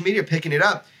on social media picking it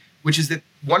up, which is that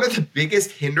one of the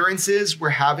biggest hindrances we're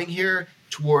having here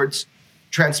towards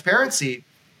transparency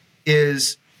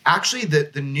is actually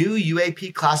the new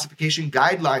UAP classification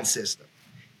guideline system.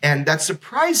 And that's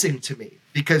surprising to me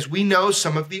because we know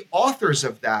some of the authors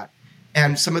of that.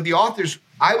 And some of the authors,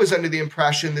 I was under the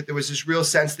impression that there was this real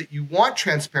sense that you want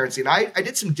transparency. And I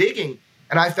did some digging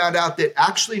and I found out that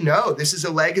actually, no, this is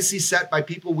a legacy set by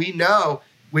people we know,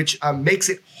 which makes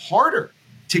it harder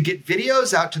to get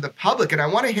videos out to the public. And I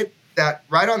want to hit that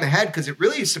right on the head because it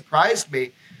really surprised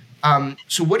me.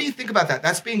 So what do you think about that?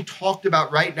 That's being talked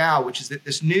about right now, which is that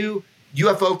this new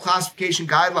UFO classification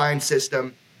guideline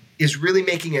system is really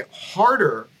making it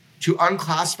harder to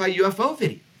unclassify UFO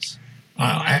videos.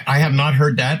 I have not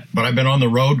heard that, but I've been on the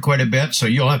road quite a bit, so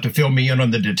you'll have to fill me in on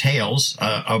the details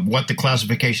of what the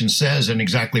classification says and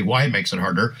exactly why it makes it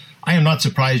harder. I am not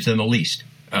surprised in the least,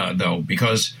 though,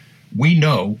 because we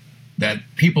know that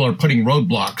people are putting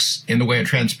roadblocks in the way of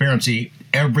transparency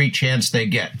every chance they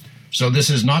get. So this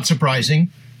is not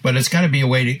surprising, but it's got to be a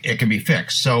way it can be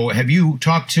fixed. So have you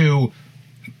talked to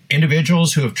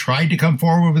individuals who have tried to come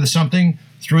forward with something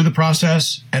through the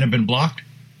process and have been blocked?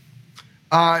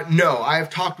 No, I have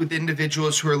talked with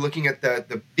individuals who are looking at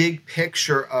the big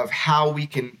picture of how we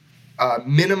can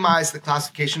minimize the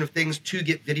classification of things to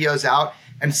get videos out.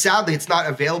 And sadly, it's not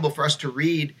available for us to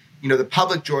read. You know, the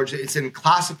public, George, it's in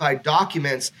classified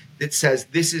documents that says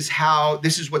this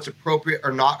is what's appropriate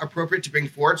or not appropriate to bring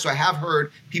forward. So I have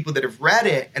heard people that have read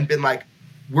it and been like,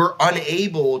 we're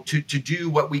unable to do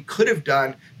what we could have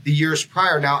done the years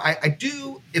prior. Now, I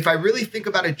do, if I really think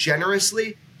about it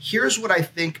generously, here's what I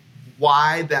think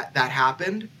why that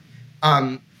happened.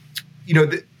 I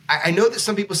know that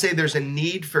some people say there's a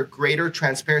need for greater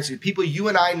transparency. People you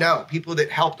and I know, people that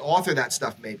helped author that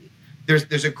stuff maybe.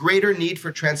 There's a greater need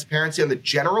for transparency on the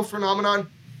general phenomenon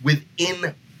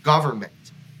within government.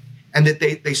 And that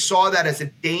they saw that as a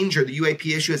danger, the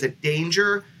UAP issue as a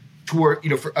danger toward,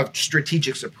 of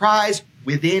strategic surprise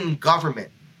within government.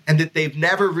 And that they've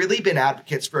never really been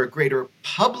advocates for a greater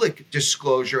public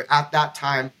disclosure at that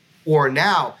time or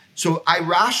now. So I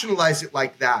rationalize it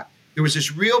like that. There was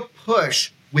this real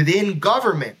push within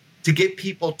government to get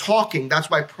people talking. That's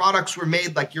why products were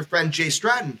made, like your friend Jay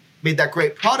Stratton made that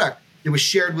great product that was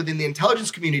shared within the intelligence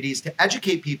communities to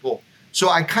educate people. So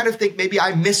I kind of think maybe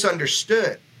I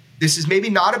misunderstood. This is maybe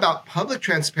not about public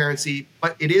transparency,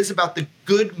 but it is about the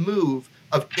good move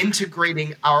of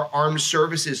integrating our armed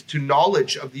services to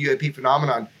knowledge of the UAP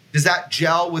phenomenon. Does that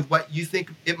gel with what you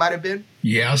think it might have been?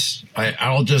 Yes.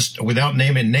 I'll just, without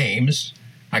naming names,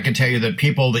 I can tell you that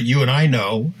people that you and I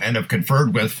know and have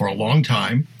conferred with for a long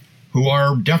time, who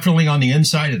are definitely on the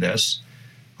inside of this,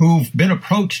 who've been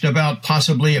approached about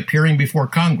possibly appearing before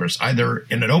Congress, either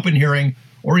in an open hearing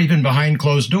or even behind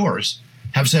closed doors,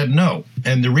 have said no.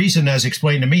 And the reason, as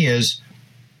explained to me, is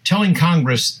telling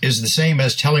Congress is the same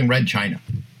as telling Red China,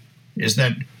 is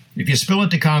that if you spill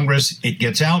it to Congress, it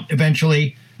gets out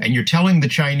eventually, and you're telling the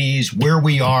Chinese where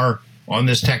we are on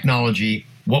this technology,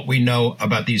 what we know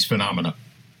about these phenomena.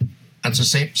 That's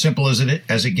as simple as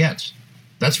it gets.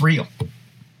 That's real.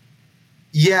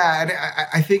 Yeah, and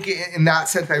I think in that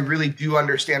sense, I really do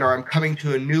understand, or I'm coming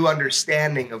to a new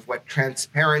understanding of what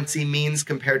transparency means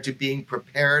compared to being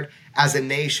prepared as a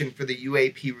nation for the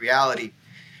UAP reality.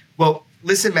 Well,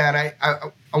 listen, man,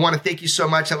 I want to thank you so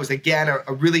much. That was, again,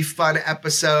 a really fun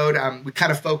episode. We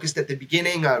kind of focused at the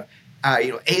beginning of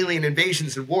alien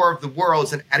invasions and War of the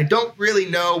Worlds. And I don't really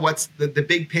know what's the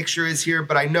big picture is here,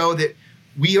 but I know that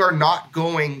we are not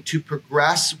going to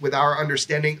progress with our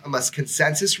understanding unless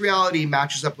consensus reality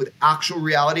matches up with actual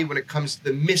reality when it comes to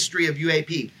the mystery of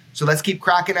UAP. So let's keep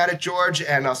cracking at it, George,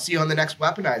 and I'll see you on the next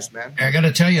Weaponized, man. I got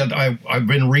to tell you, I've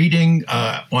been reading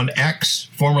on X,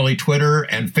 formerly Twitter,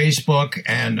 and Facebook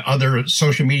and other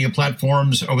social media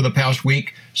platforms over the past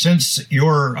week since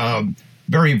your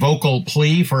very vocal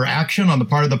plea for action on the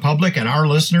part of the public and our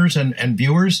listeners and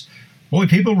viewers. Boy,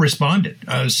 people responded.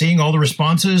 Seeing all the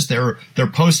responses, they're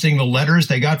posting the letters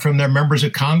they got from their members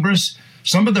of Congress.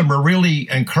 Some of them are really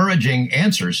encouraging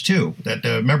answers, too, that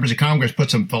the members of Congress put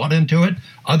some thought into it.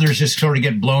 Others just sort of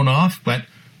get blown off. But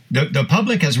the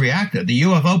public has reacted. The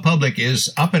UFO public is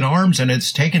up in arms, and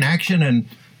it's taken action. And,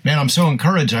 man, I'm so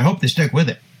encouraged. I hope they stick with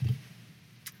it.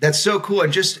 That's so cool.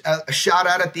 And just a shout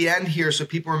out at the end here so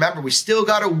people remember, we still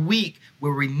got a week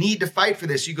where we need to fight for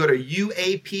this. You go to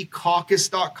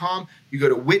uapcaucus.com, you go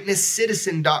to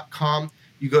witnesscitizen.com,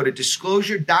 you go to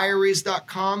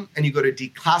disclosurediaries.com, and you go to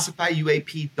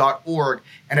declassifyuap.org,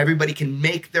 and everybody can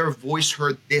make their voice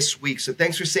heard this week. So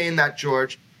thanks for saying that,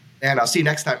 George, and I'll see you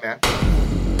next time, man.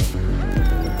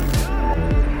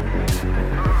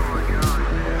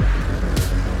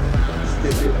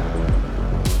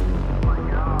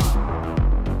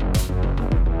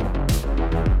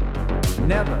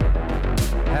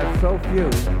 few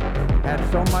had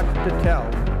so much to tell,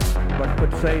 but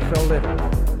could say so little.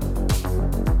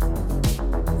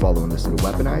 Follow and listen to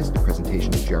Weaponized, a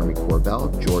presentation of Jeremy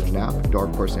Corbell, George Knapp,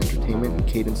 Dark Horse Entertainment, and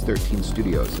Cadence 13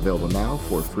 Studios. Available now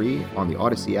for free on the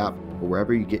Odyssey app or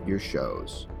wherever you get your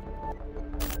shows.